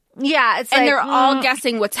 Yeah, it's and they're all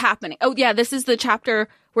guessing what's happening. Oh, yeah, this is the chapter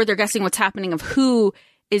where they're guessing what's happening of who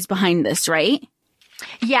is behind this, right?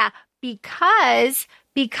 Yeah, because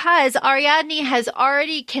Ariadne has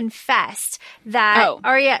already confessed that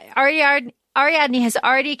Ariadne has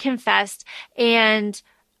already confessed, and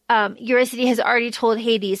Eurydice has already told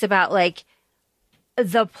Hades about like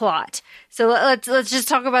the plot. So let's just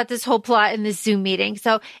talk about this whole plot in this Zoom meeting.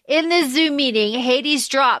 So in this Zoom meeting, Hades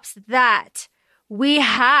drops that we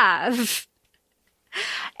have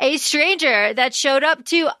a stranger that showed up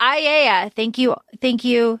to Aiea. Thank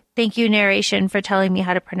you, narration, for telling me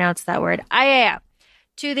how to pronounce that word. Aiea.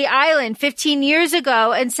 To the island 15 years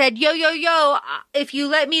ago and said, yo, if you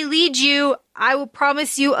let me lead you, I will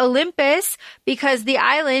promise you Olympus, because the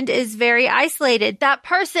island is very isolated. That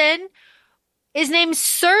person is named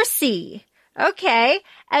Circe. Okay.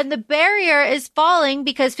 And the barrier is falling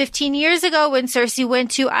because 15 years ago, when Circe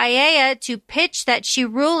went to Aiea to pitch that she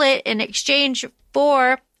rule it in exchange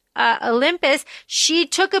for Olympus, she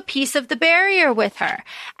took a piece of the barrier with her.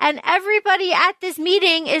 And everybody at this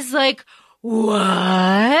meeting is like,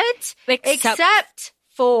 what? Except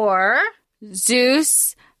for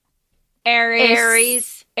Zeus,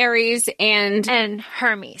 Ares, and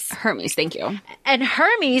Hermes. Hermes, thank you. And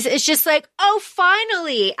Hermes is just like, oh,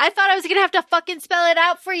 finally. I thought I was going to have to fucking spell it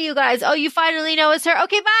out for you guys. Oh, you finally know it's her.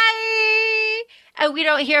 Okay, bye. And we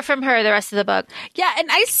don't hear from her the rest of the book. Yeah, and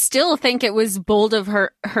I still think it was bold of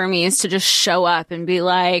Hermes to just show up and be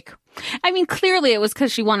like, I mean, clearly it was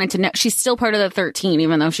because she wanted to know. She's still part of the 13,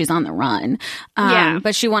 even though she's on the run. Yeah.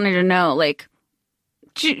 But she wanted to know, like,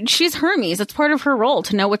 she's Hermes. It's part of her role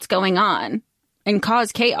to know what's going on and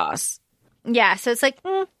cause chaos. Yeah, so it's like,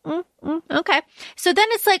 okay. So then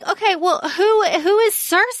it's like, okay, well, who is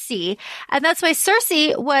Circe? And that's why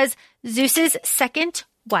Circe was Zeus's second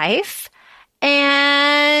wife.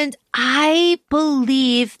 And I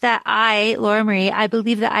believe that Laura Marie, I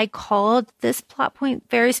believe that I called this plot point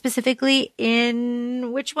very specifically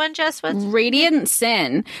in which one, Jess? What's Radiant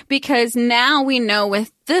Sin, because now we know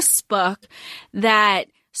with this book that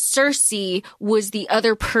Circe was the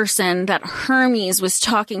other person that Hermes was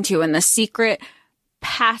talking to in the secret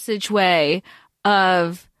passageway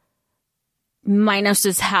of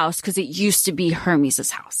Minos's house, because it used to be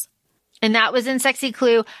Hermes' house. And that was in Sexy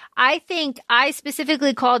Clue. I think I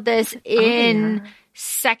specifically called this in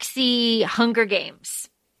Sexy Hunger Games.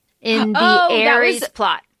 In the Ares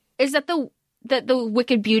plot. Is that the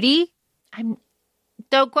Wicked Beauty?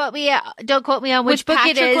 Don't quote me on which book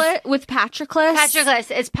it is. With Patroclus?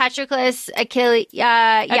 Patroclus. It's Patroclus, Achilles,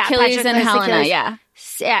 Achilles Patroclus, and Helena, Achilles. yeah.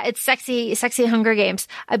 Yeah, it's Sexy Hunger Games.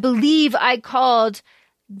 I believe I called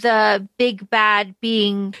the big bad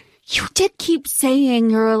being... You did keep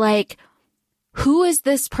saying, you're like, who is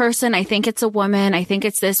this person? I think it's a woman. I think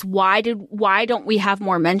it's this. Why don't we have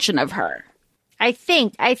more mention of her? I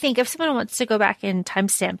think if someone wants to go back and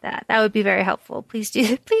timestamp that would be very helpful. Please do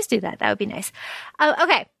that. That would be nice.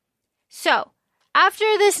 Okay. So after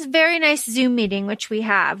this very nice Zoom meeting, which we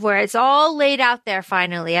have, where it's all laid out there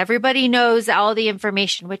finally, everybody knows all the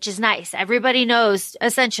information, which is nice. Everybody knows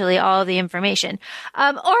essentially all the information.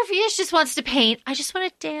 Orpheus just wants to paint. I just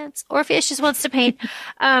want to dance. Orpheus just wants to paint.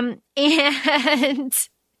 And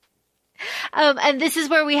this is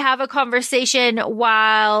where we have a conversation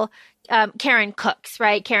while Karen cooks,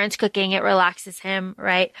 right? Karen's cooking. It relaxes him,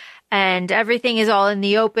 right? And everything is all in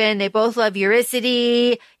the open. They both love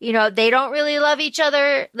Eurydice. You know, they don't really love each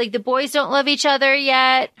other. Like, the boys don't love each other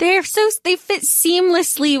yet. They fit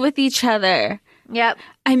seamlessly with each other. Yep.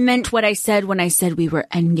 I meant what I said when I said we were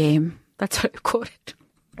Endgame. That's what I quoted.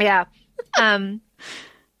 Yeah.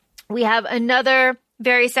 We have another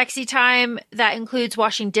very sexy time that includes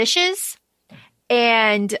washing dishes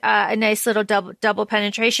and a nice little double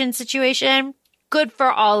penetration situation. Good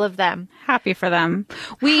for all of them. Happy for them.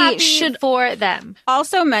 We should for them.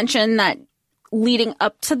 Also mention that leading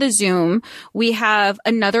up to the Zoom, we have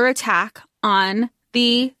another attack on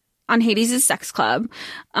Hades' sex club.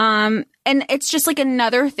 And it's just like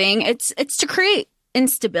another thing. It's to create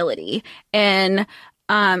instability and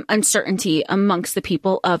uncertainty amongst the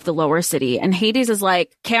people of the lower city. And Hades is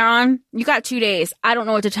like, Karen, you got 2 days. I don't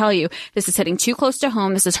know what to tell you. This is hitting too close to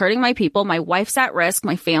home. This is hurting my people. My wife's at risk.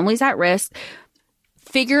 My family's at risk.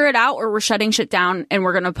 Figure it out, or we're shutting shit down and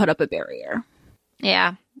we're going to put up a barrier.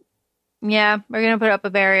 Yeah. Yeah, we're going to put up a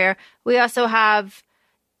barrier. We also have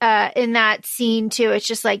in that scene too, it's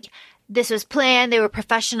just like, this was planned. They were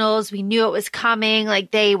professionals. We knew it was coming.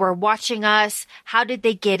 Like, they were watching us. How did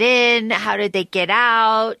they get in? How did they get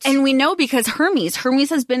out? And we know because Hermes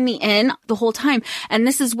has been the in the whole time. And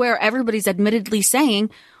this is where everybody's admittedly saying,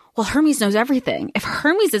 well, Hermes knows everything. If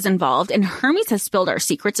Hermes is involved and Hermes has spilled our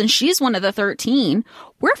secrets and she's one of the 13,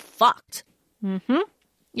 we're fucked. Mm-hmm.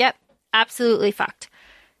 Yep. Absolutely fucked.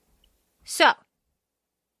 So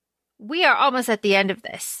we are almost at the end of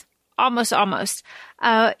this. almost.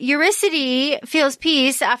 Eurydice feels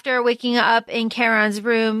peace after waking up in Charon's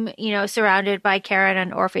room, surrounded by Charon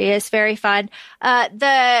and Orpheus. Very fun.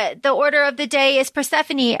 The order of the day is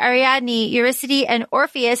Persephone, Ariadne, Eurydice, and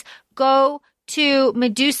Orpheus go to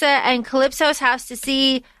Medusa and Calypso's house to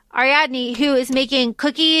see Ariadne, who is making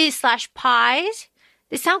cookies/pies.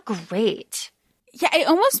 They sound great. Yeah, it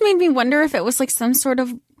almost made me wonder if it was like some sort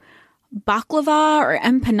of baklava or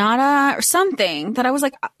empanada or something that I was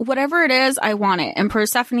like, whatever it is, I want it. And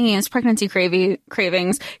Persephone's pregnancy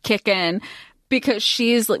cravings kick in because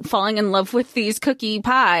she's like falling in love with these cookie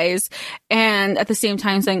pies, and at the same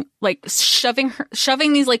time saying like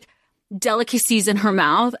shoving these like delicacies in her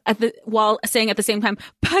mouth while saying at the same time,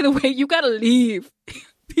 by the way, you gotta leave.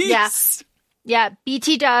 Peace. Yeah,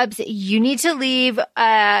 BT dubs, you need to leave.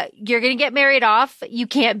 You're going to get married off. You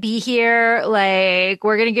can't be here. Like,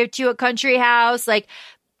 we're going to give you a country house. Like,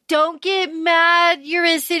 don't get mad,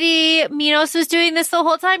 Eurydice. Minos was doing this the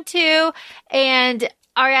whole time too. And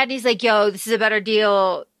Ariadne's like, yo, this is a better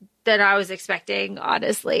deal than I was expecting,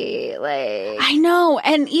 honestly. Like, I know.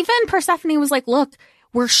 And even Persephone was like, look,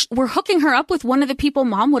 we're hooking her up with one of the people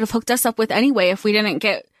Mom would have hooked us up with anyway if we didn't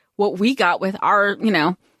get what we got with our,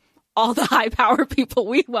 all the high power people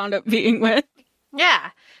we wound up being with.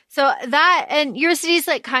 Yeah. So that, and Eurydice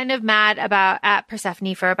like kind of mad at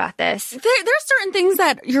Persephone about this. There's certain things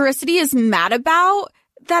that Eurydice is mad about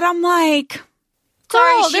that I'm like,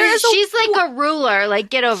 sorry, she's like a ruler. Like,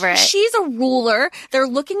 get over it. She's a ruler. They're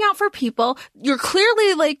looking out for people. You're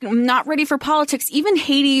clearly like not ready for politics. Even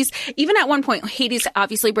Hades, even at one point, Hades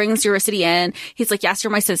obviously brings Eurydice in. He's like, yes,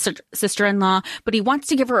 you're my sister-in-law, but he wants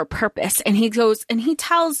to give her a purpose. And he goes and he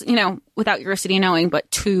tells, without Eurydice knowing, but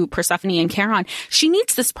to Persephone and Charon, she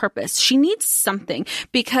needs this purpose. She needs something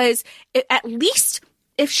because at least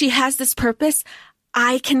if she has this purpose,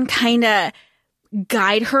 I can kind of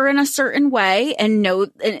guide her in a certain way and know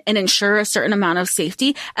and ensure a certain amount of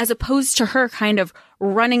safety, as opposed to her kind of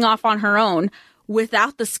running off on her own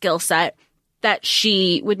without the skill set that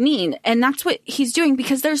she would need. And that's what he's doing,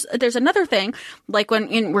 because there's another thing, like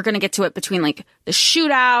we're going to get to it between like the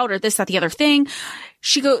shootout or this, that, the other thing.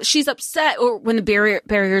 She's upset, or when the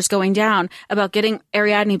barrier's going down, about getting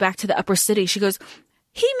Ariadne back to the upper city. She goes,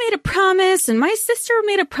 he made a promise and my sister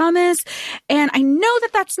made a promise. And I know that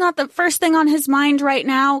that's not the first thing on his mind right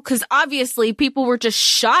now, because obviously people were just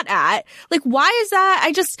shot at. Like, why is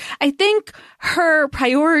that? I think her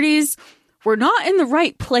priorities were not in the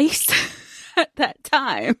right place at that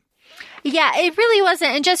time. Yeah, it really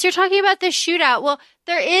wasn't. And Jess, you're talking about this shootout. Well,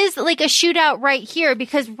 there is like a shootout right here,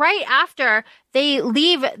 because right after they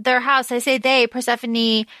leave their house, I say they,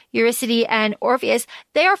 Persephone, Eurydice, and Orpheus,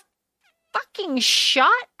 they are fucking shot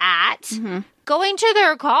at going to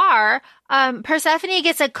their car. Persephone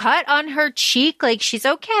gets a cut on her cheek, like she's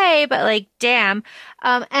okay, but like damn.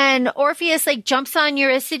 And Orpheus like jumps on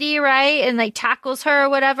Eurydice, right, and like tackles her or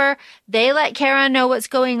whatever. They let Charon know what's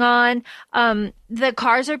going on. The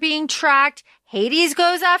cars are being tracked. Hades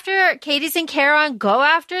and Charon go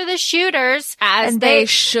after the shooters. As they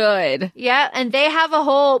should. Yeah, and they have a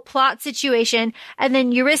whole plot situation. And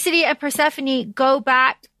then Eurydice and Persephone go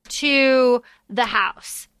back to the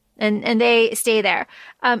house, and they stay there.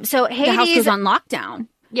 So Hades, the house was on lockdown.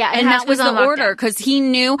 Yeah, and that was the order, because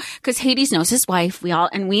because Hades knows his wife.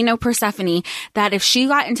 We know Persephone, that if she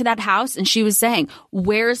got into that house and she was saying,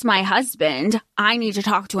 "Where's my husband? I need to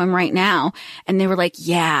talk to him right now," and they were like,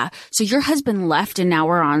 "Yeah, so your husband left, and now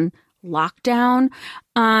we're on lockdown."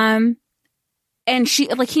 And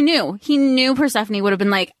he knew Persephone would have been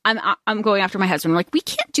like, I'm going after my husband. We're like, we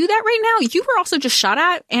can't do that right now. You were also just shot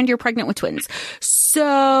at and you're pregnant with twins.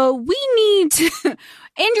 So we need to,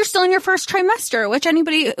 and you're still in your first trimester, which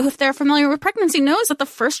anybody, if they're familiar with pregnancy, knows that the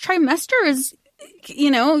first trimester is,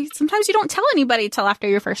 sometimes you don't tell anybody till after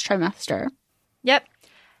your first trimester. Yep.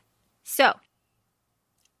 So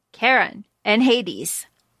Charon and Hades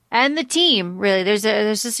and the team, really, there's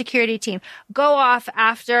a security team, go off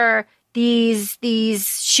after these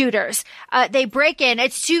shooters. They break in.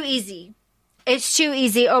 It's too easy.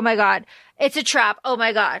 Oh my God. It's a trap. Oh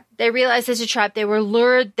my God. They realize it's a trap. They were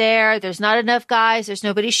lured there. There's not enough guys. There's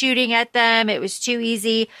nobody shooting at them. It was too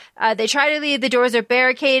easy. They try to leave. The doors are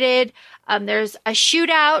barricaded. There's a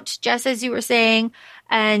shootout, just as you were saying.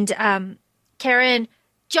 And Charon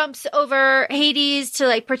jumps over Hades to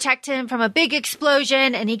like protect him from a big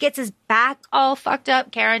explosion, and he gets his back all fucked up.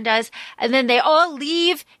 Charon does. And then they all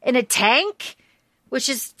leave in a tank. which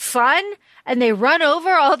is fun. And they run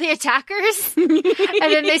over all the attackers. And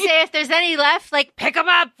then they say, if there's any left, like, pick them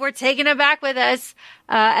up. We're taking them back with us.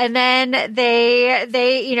 And then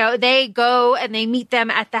they go and they meet them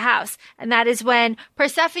at the house. And that is when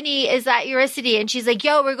Persephone is at Eurydice and she's like,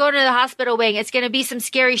 yo, we're going to the hospital wing. It's going to be some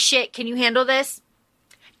scary shit. Can you handle this?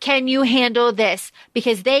 Can you handle this?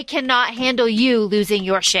 Because they cannot handle you losing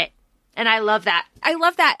your shit. And I love that. I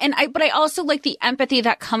love that. But I also like the empathy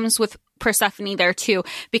that comes with Persephone there too,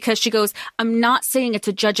 because she goes, I'm not saying it's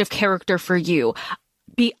a judge of character for you.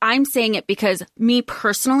 I'm saying it because me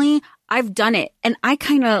personally, I've done it. And I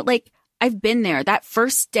kind of I've been there. That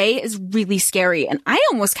first day is really scary. And I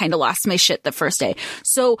almost kind of lost my shit the first day.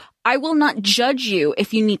 So I will not judge you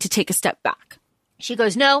if you need to take a step back. She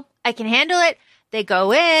goes, no, I can handle it. They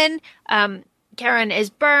go in. Karen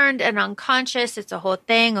is burned and unconscious. It's a whole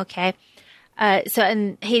thing. Okay.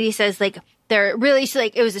 And Hades says, they're really,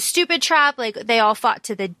 it was a stupid trap. They all fought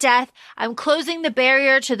to the death. I'm closing the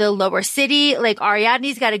barrier to the lower city.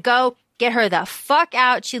 Ariadne's got to go. Get her the fuck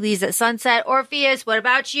out. She leaves at sunset. Orpheus, what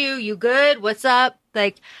about you? You good? What's up?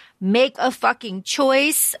 Make a fucking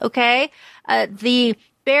choice. Okay. The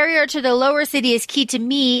barrier to the lower city is key to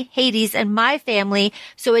me, Hades, and my family.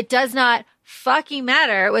 So it does not fucking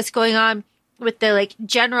matter what's going on with the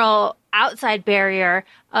general outside barrier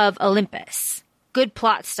of Olympus. Good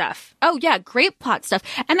plot stuff. Oh yeah, great plot stuff.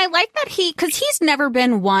 And I like that because he's never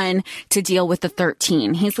been one to deal with the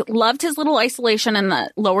 13. He's loved his little isolation in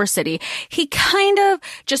the lower city. He kind of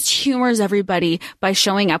just humors everybody by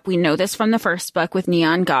showing up. We know this from the first book with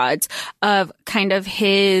Neon Gods of kind of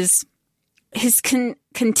his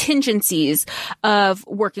contingencies of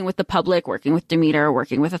working with the public, working with Demeter,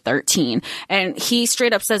 working with a 13. And he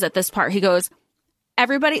straight up says at this part, he goes,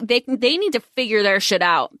 everybody, they need to figure their shit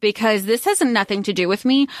out because this has nothing to do with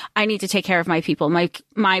me. I need to take care of my people.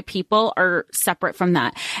 My people are separate from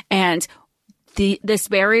that. And this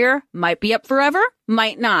barrier might be up forever,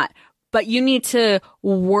 might not, but you need to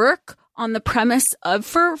work on the premise of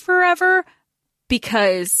forever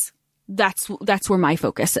because that's where my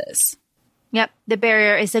focus is. Yep. The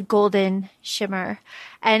barrier is a golden shimmer.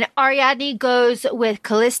 And Ariadne goes with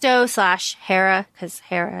Callisto / Hera, because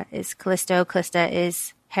Hera is Callisto, Callista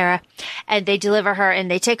is Hera. And they deliver her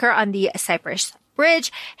and they take her on the Cyprus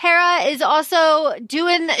Bridge. Hera is also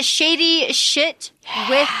doing shady shit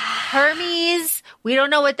with Hermes. We don't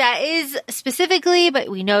know what that is specifically, but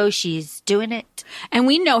we know she's doing it. And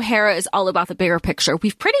we know Hera is all about the bigger picture.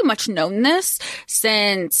 We've pretty much known this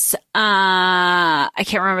since, I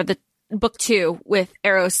can't remember the book 2 with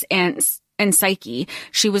Eros and Psyche.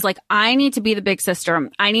 She was like, I need to be the big sister.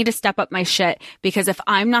 I need to step up my shit because if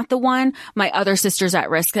I'm not the one, my other sister's at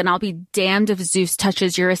risk and I'll be damned if Zeus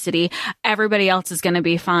touches Eurydice. Everybody else is going to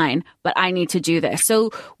be fine, but I need to do this.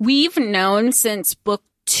 So we've known since book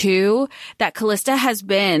 2 that Callista has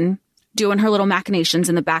been doing her little machinations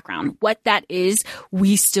in the background. What that is,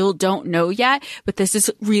 we still don't know yet, but this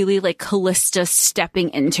is really Callista stepping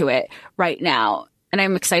into it right now. And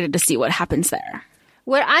I'm excited to see what happens there.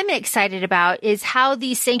 What I'm excited about is how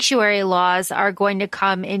these sanctuary laws are going to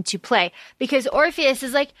come into play. Because Orpheus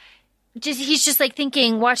is he's just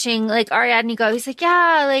thinking, watching Ariadne go, he's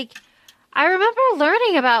yeah, I remember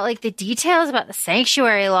learning about the details about the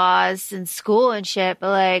sanctuary laws in school and shit,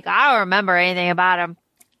 but I don't remember anything about them.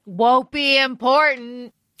 Won't be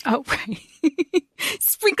important. Oh, right.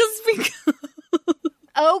 Sprinkle.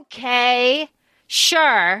 Okay.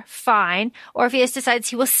 Sure, fine. Orpheus decides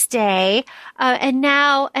he will stay. And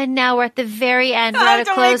now we're at the very end. We're at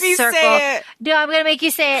a closed circle. No, I'm going to make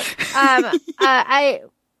you say it.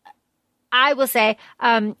 I will say,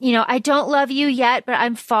 I don't love you yet, but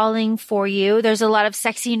I'm falling for you. There's a lot of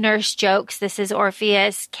sexy nurse jokes. This is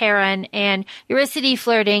Orpheus, Karen, and Eurydice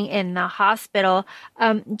flirting in the hospital.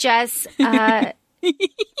 Jess, I'm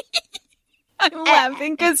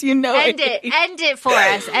laughing because End it for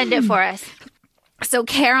us. End it for us. So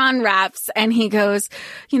Charon raps and he goes,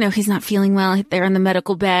 he's not feeling well. They're in the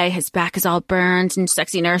medical bay. His back is all burned and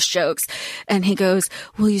sexy nurse jokes. And he goes,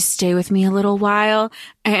 will you stay with me a little while?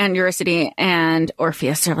 And Eurydice and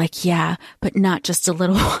Orpheus are like, yeah, but not just a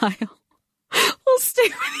little while. We'll stay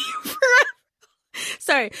with you forever.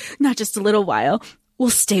 Sorry, not just a little while.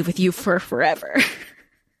 We'll stay with you for forever.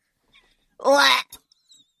 What?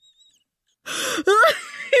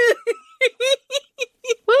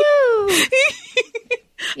 Woo!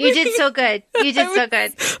 You did so good. You did so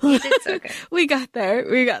good. You did so good. We got there.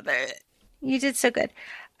 You did so good.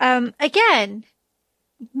 Again,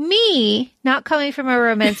 me, not coming from a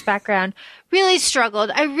romance background, really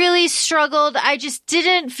struggled. I just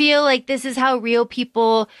didn't feel like this is how real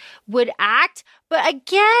people would act. But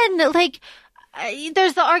again,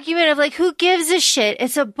 there's the argument of like, who gives a shit?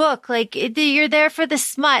 It's a book. Like, you're there for the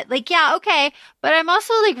smut. Like, yeah, okay. But I'm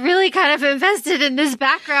also like really kind of invested in this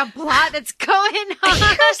background plot that's going on.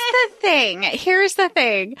 Here's the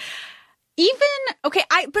thing.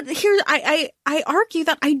 I argue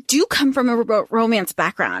that I do come from a romance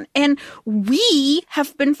background, and we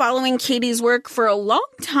have been following Katie's work for a long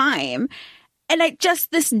time. And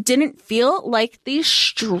this didn't feel like the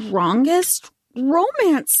strongest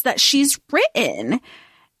romance that she's written.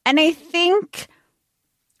 And I think,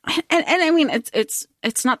 and I mean, it's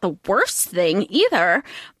not the worst thing either,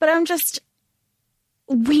 but I'm just,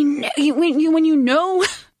 when you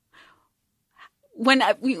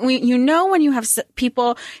have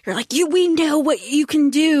people, you're like, we know what you can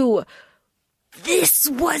do. This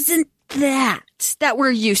wasn't that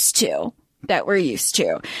we're used to.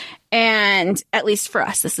 And at least for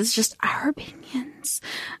us, this is just our opinions.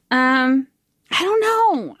 I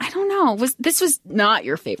don't know. This was not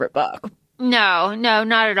your favorite book? No,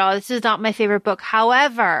 not at all. This is not my favorite book.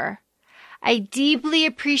 However, I deeply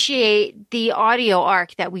appreciate the audio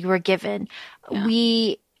arc that we were given.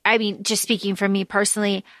 Yeah. Just speaking for me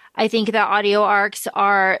personally, I think the audio arcs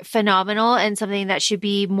are phenomenal and something that should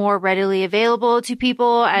be more readily available to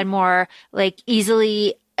people and more like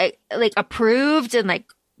easily like approved and like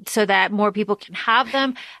so that more people can have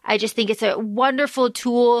them. I just think it's a wonderful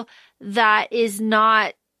tool that is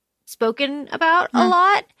not spoken about a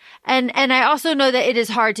lot. And I also know that it is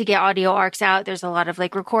hard to get audio arcs out. There's a lot of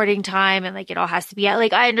like recording time and like it all has to be out.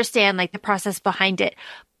 Like I understand like the process behind it,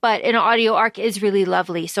 but an audio arc is really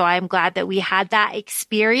lovely. So I'm glad that we had that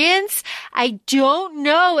experience. I don't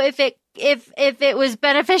know if it was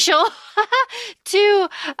beneficial to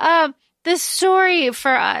the story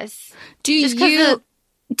for us. I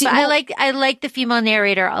like the female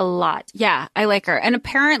narrator a lot. Yeah, I like her. And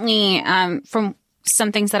apparently, from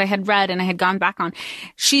some things that I had read and I had gone back on,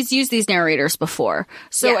 she's used these narrators before.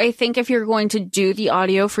 So I think if you're going to do the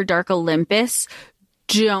audio for Dark Olympus,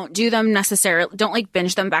 don't do them necessarily. Don't like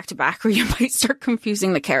binge them back to back or you might start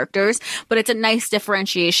confusing the characters, but it's a nice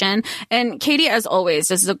differentiation. And Katie, as always,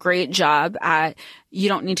 does a great job at, you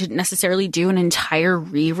don't need to necessarily do an entire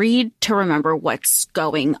reread to remember what's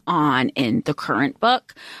going on in the current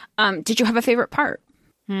book. Did you have a favorite part?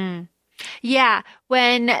 Yeah.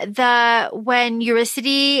 When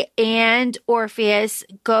Eurydice and Orpheus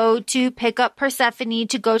go to pick up Persephone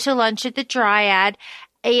to go to lunch at the Dryad,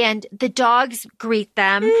 and the dogs greet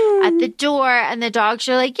them at the door, and the dogs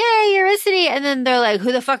are like, "Yay, Eurydice!" And then they're like,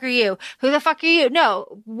 "Who the fuck are you? Who the fuck are you?"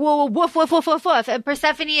 No, woof, woof, woof, woof, woof. And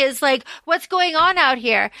Persephone is like, "What's going on out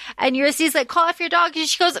here?" And Eurydice is like, "Call off your dog." And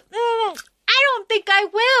she goes, "I don't think I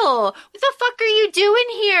will. What the fuck are you doing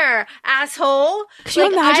here, asshole?" Can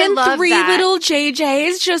you imagine three little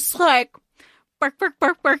JJs just like bark, bark,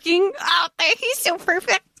 bark, barking? Oh, he's so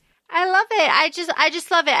perfect. I love it. I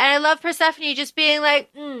just love it. And I love Persephone just being like,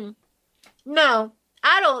 no,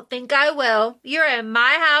 I don't think I will. You're in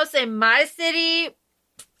my house, in my city.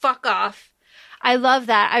 Fuck off. I love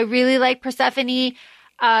that. I really like Persephone. Do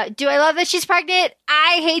I love that she's pregnant?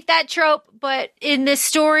 I hate that trope, but in this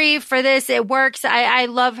story for this, it works. I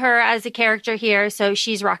love her as a character here, so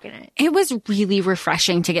she's rocking it. It was really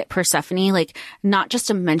refreshing to get Persephone, like not just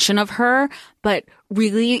a mention of her, but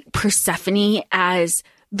really Persephone as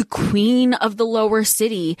the queen of the lower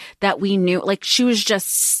city that we knew. Like she was just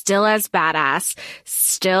still as badass,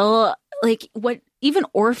 still like what even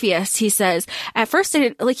Orpheus, he says at first,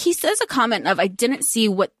 he says a comment of, I didn't see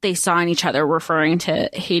what they saw in each other, referring to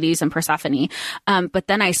Hades and Persephone. But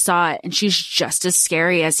then I saw it and she's just as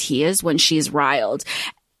scary as he is when she's riled.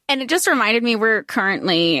 And it just reminded me,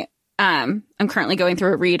 I'm currently going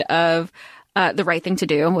through a read of The Right Thing to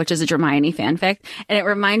Do, which is a Hermione fanfic. And it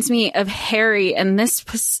reminds me of Harry in this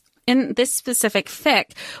specific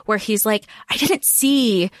fic where he's like, I didn't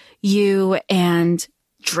see you and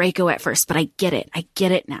Draco at first, but I get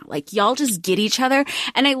it now. Like y'all just get each other.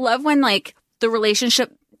 And I love when like the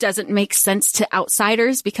relationship doesn't make sense to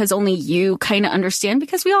outsiders because only you kind of understand,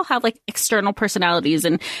 because we all have like external personalities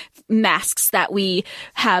and masks that we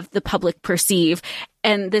have the public perceive.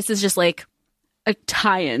 And this is just like a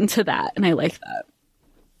tie-in to that. And I like that.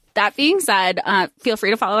 That being said, feel free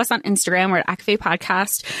to follow us on Instagram. We're at Akafe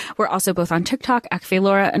Podcast. We're also both on TikTok, Akafe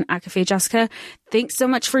Laura and Akafe Jessica. Thanks so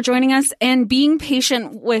much for joining us and being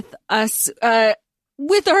patient with us,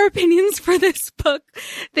 with our opinions for this book.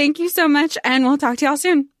 Thank you so much. And we'll talk to y'all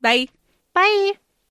soon. Bye. Bye.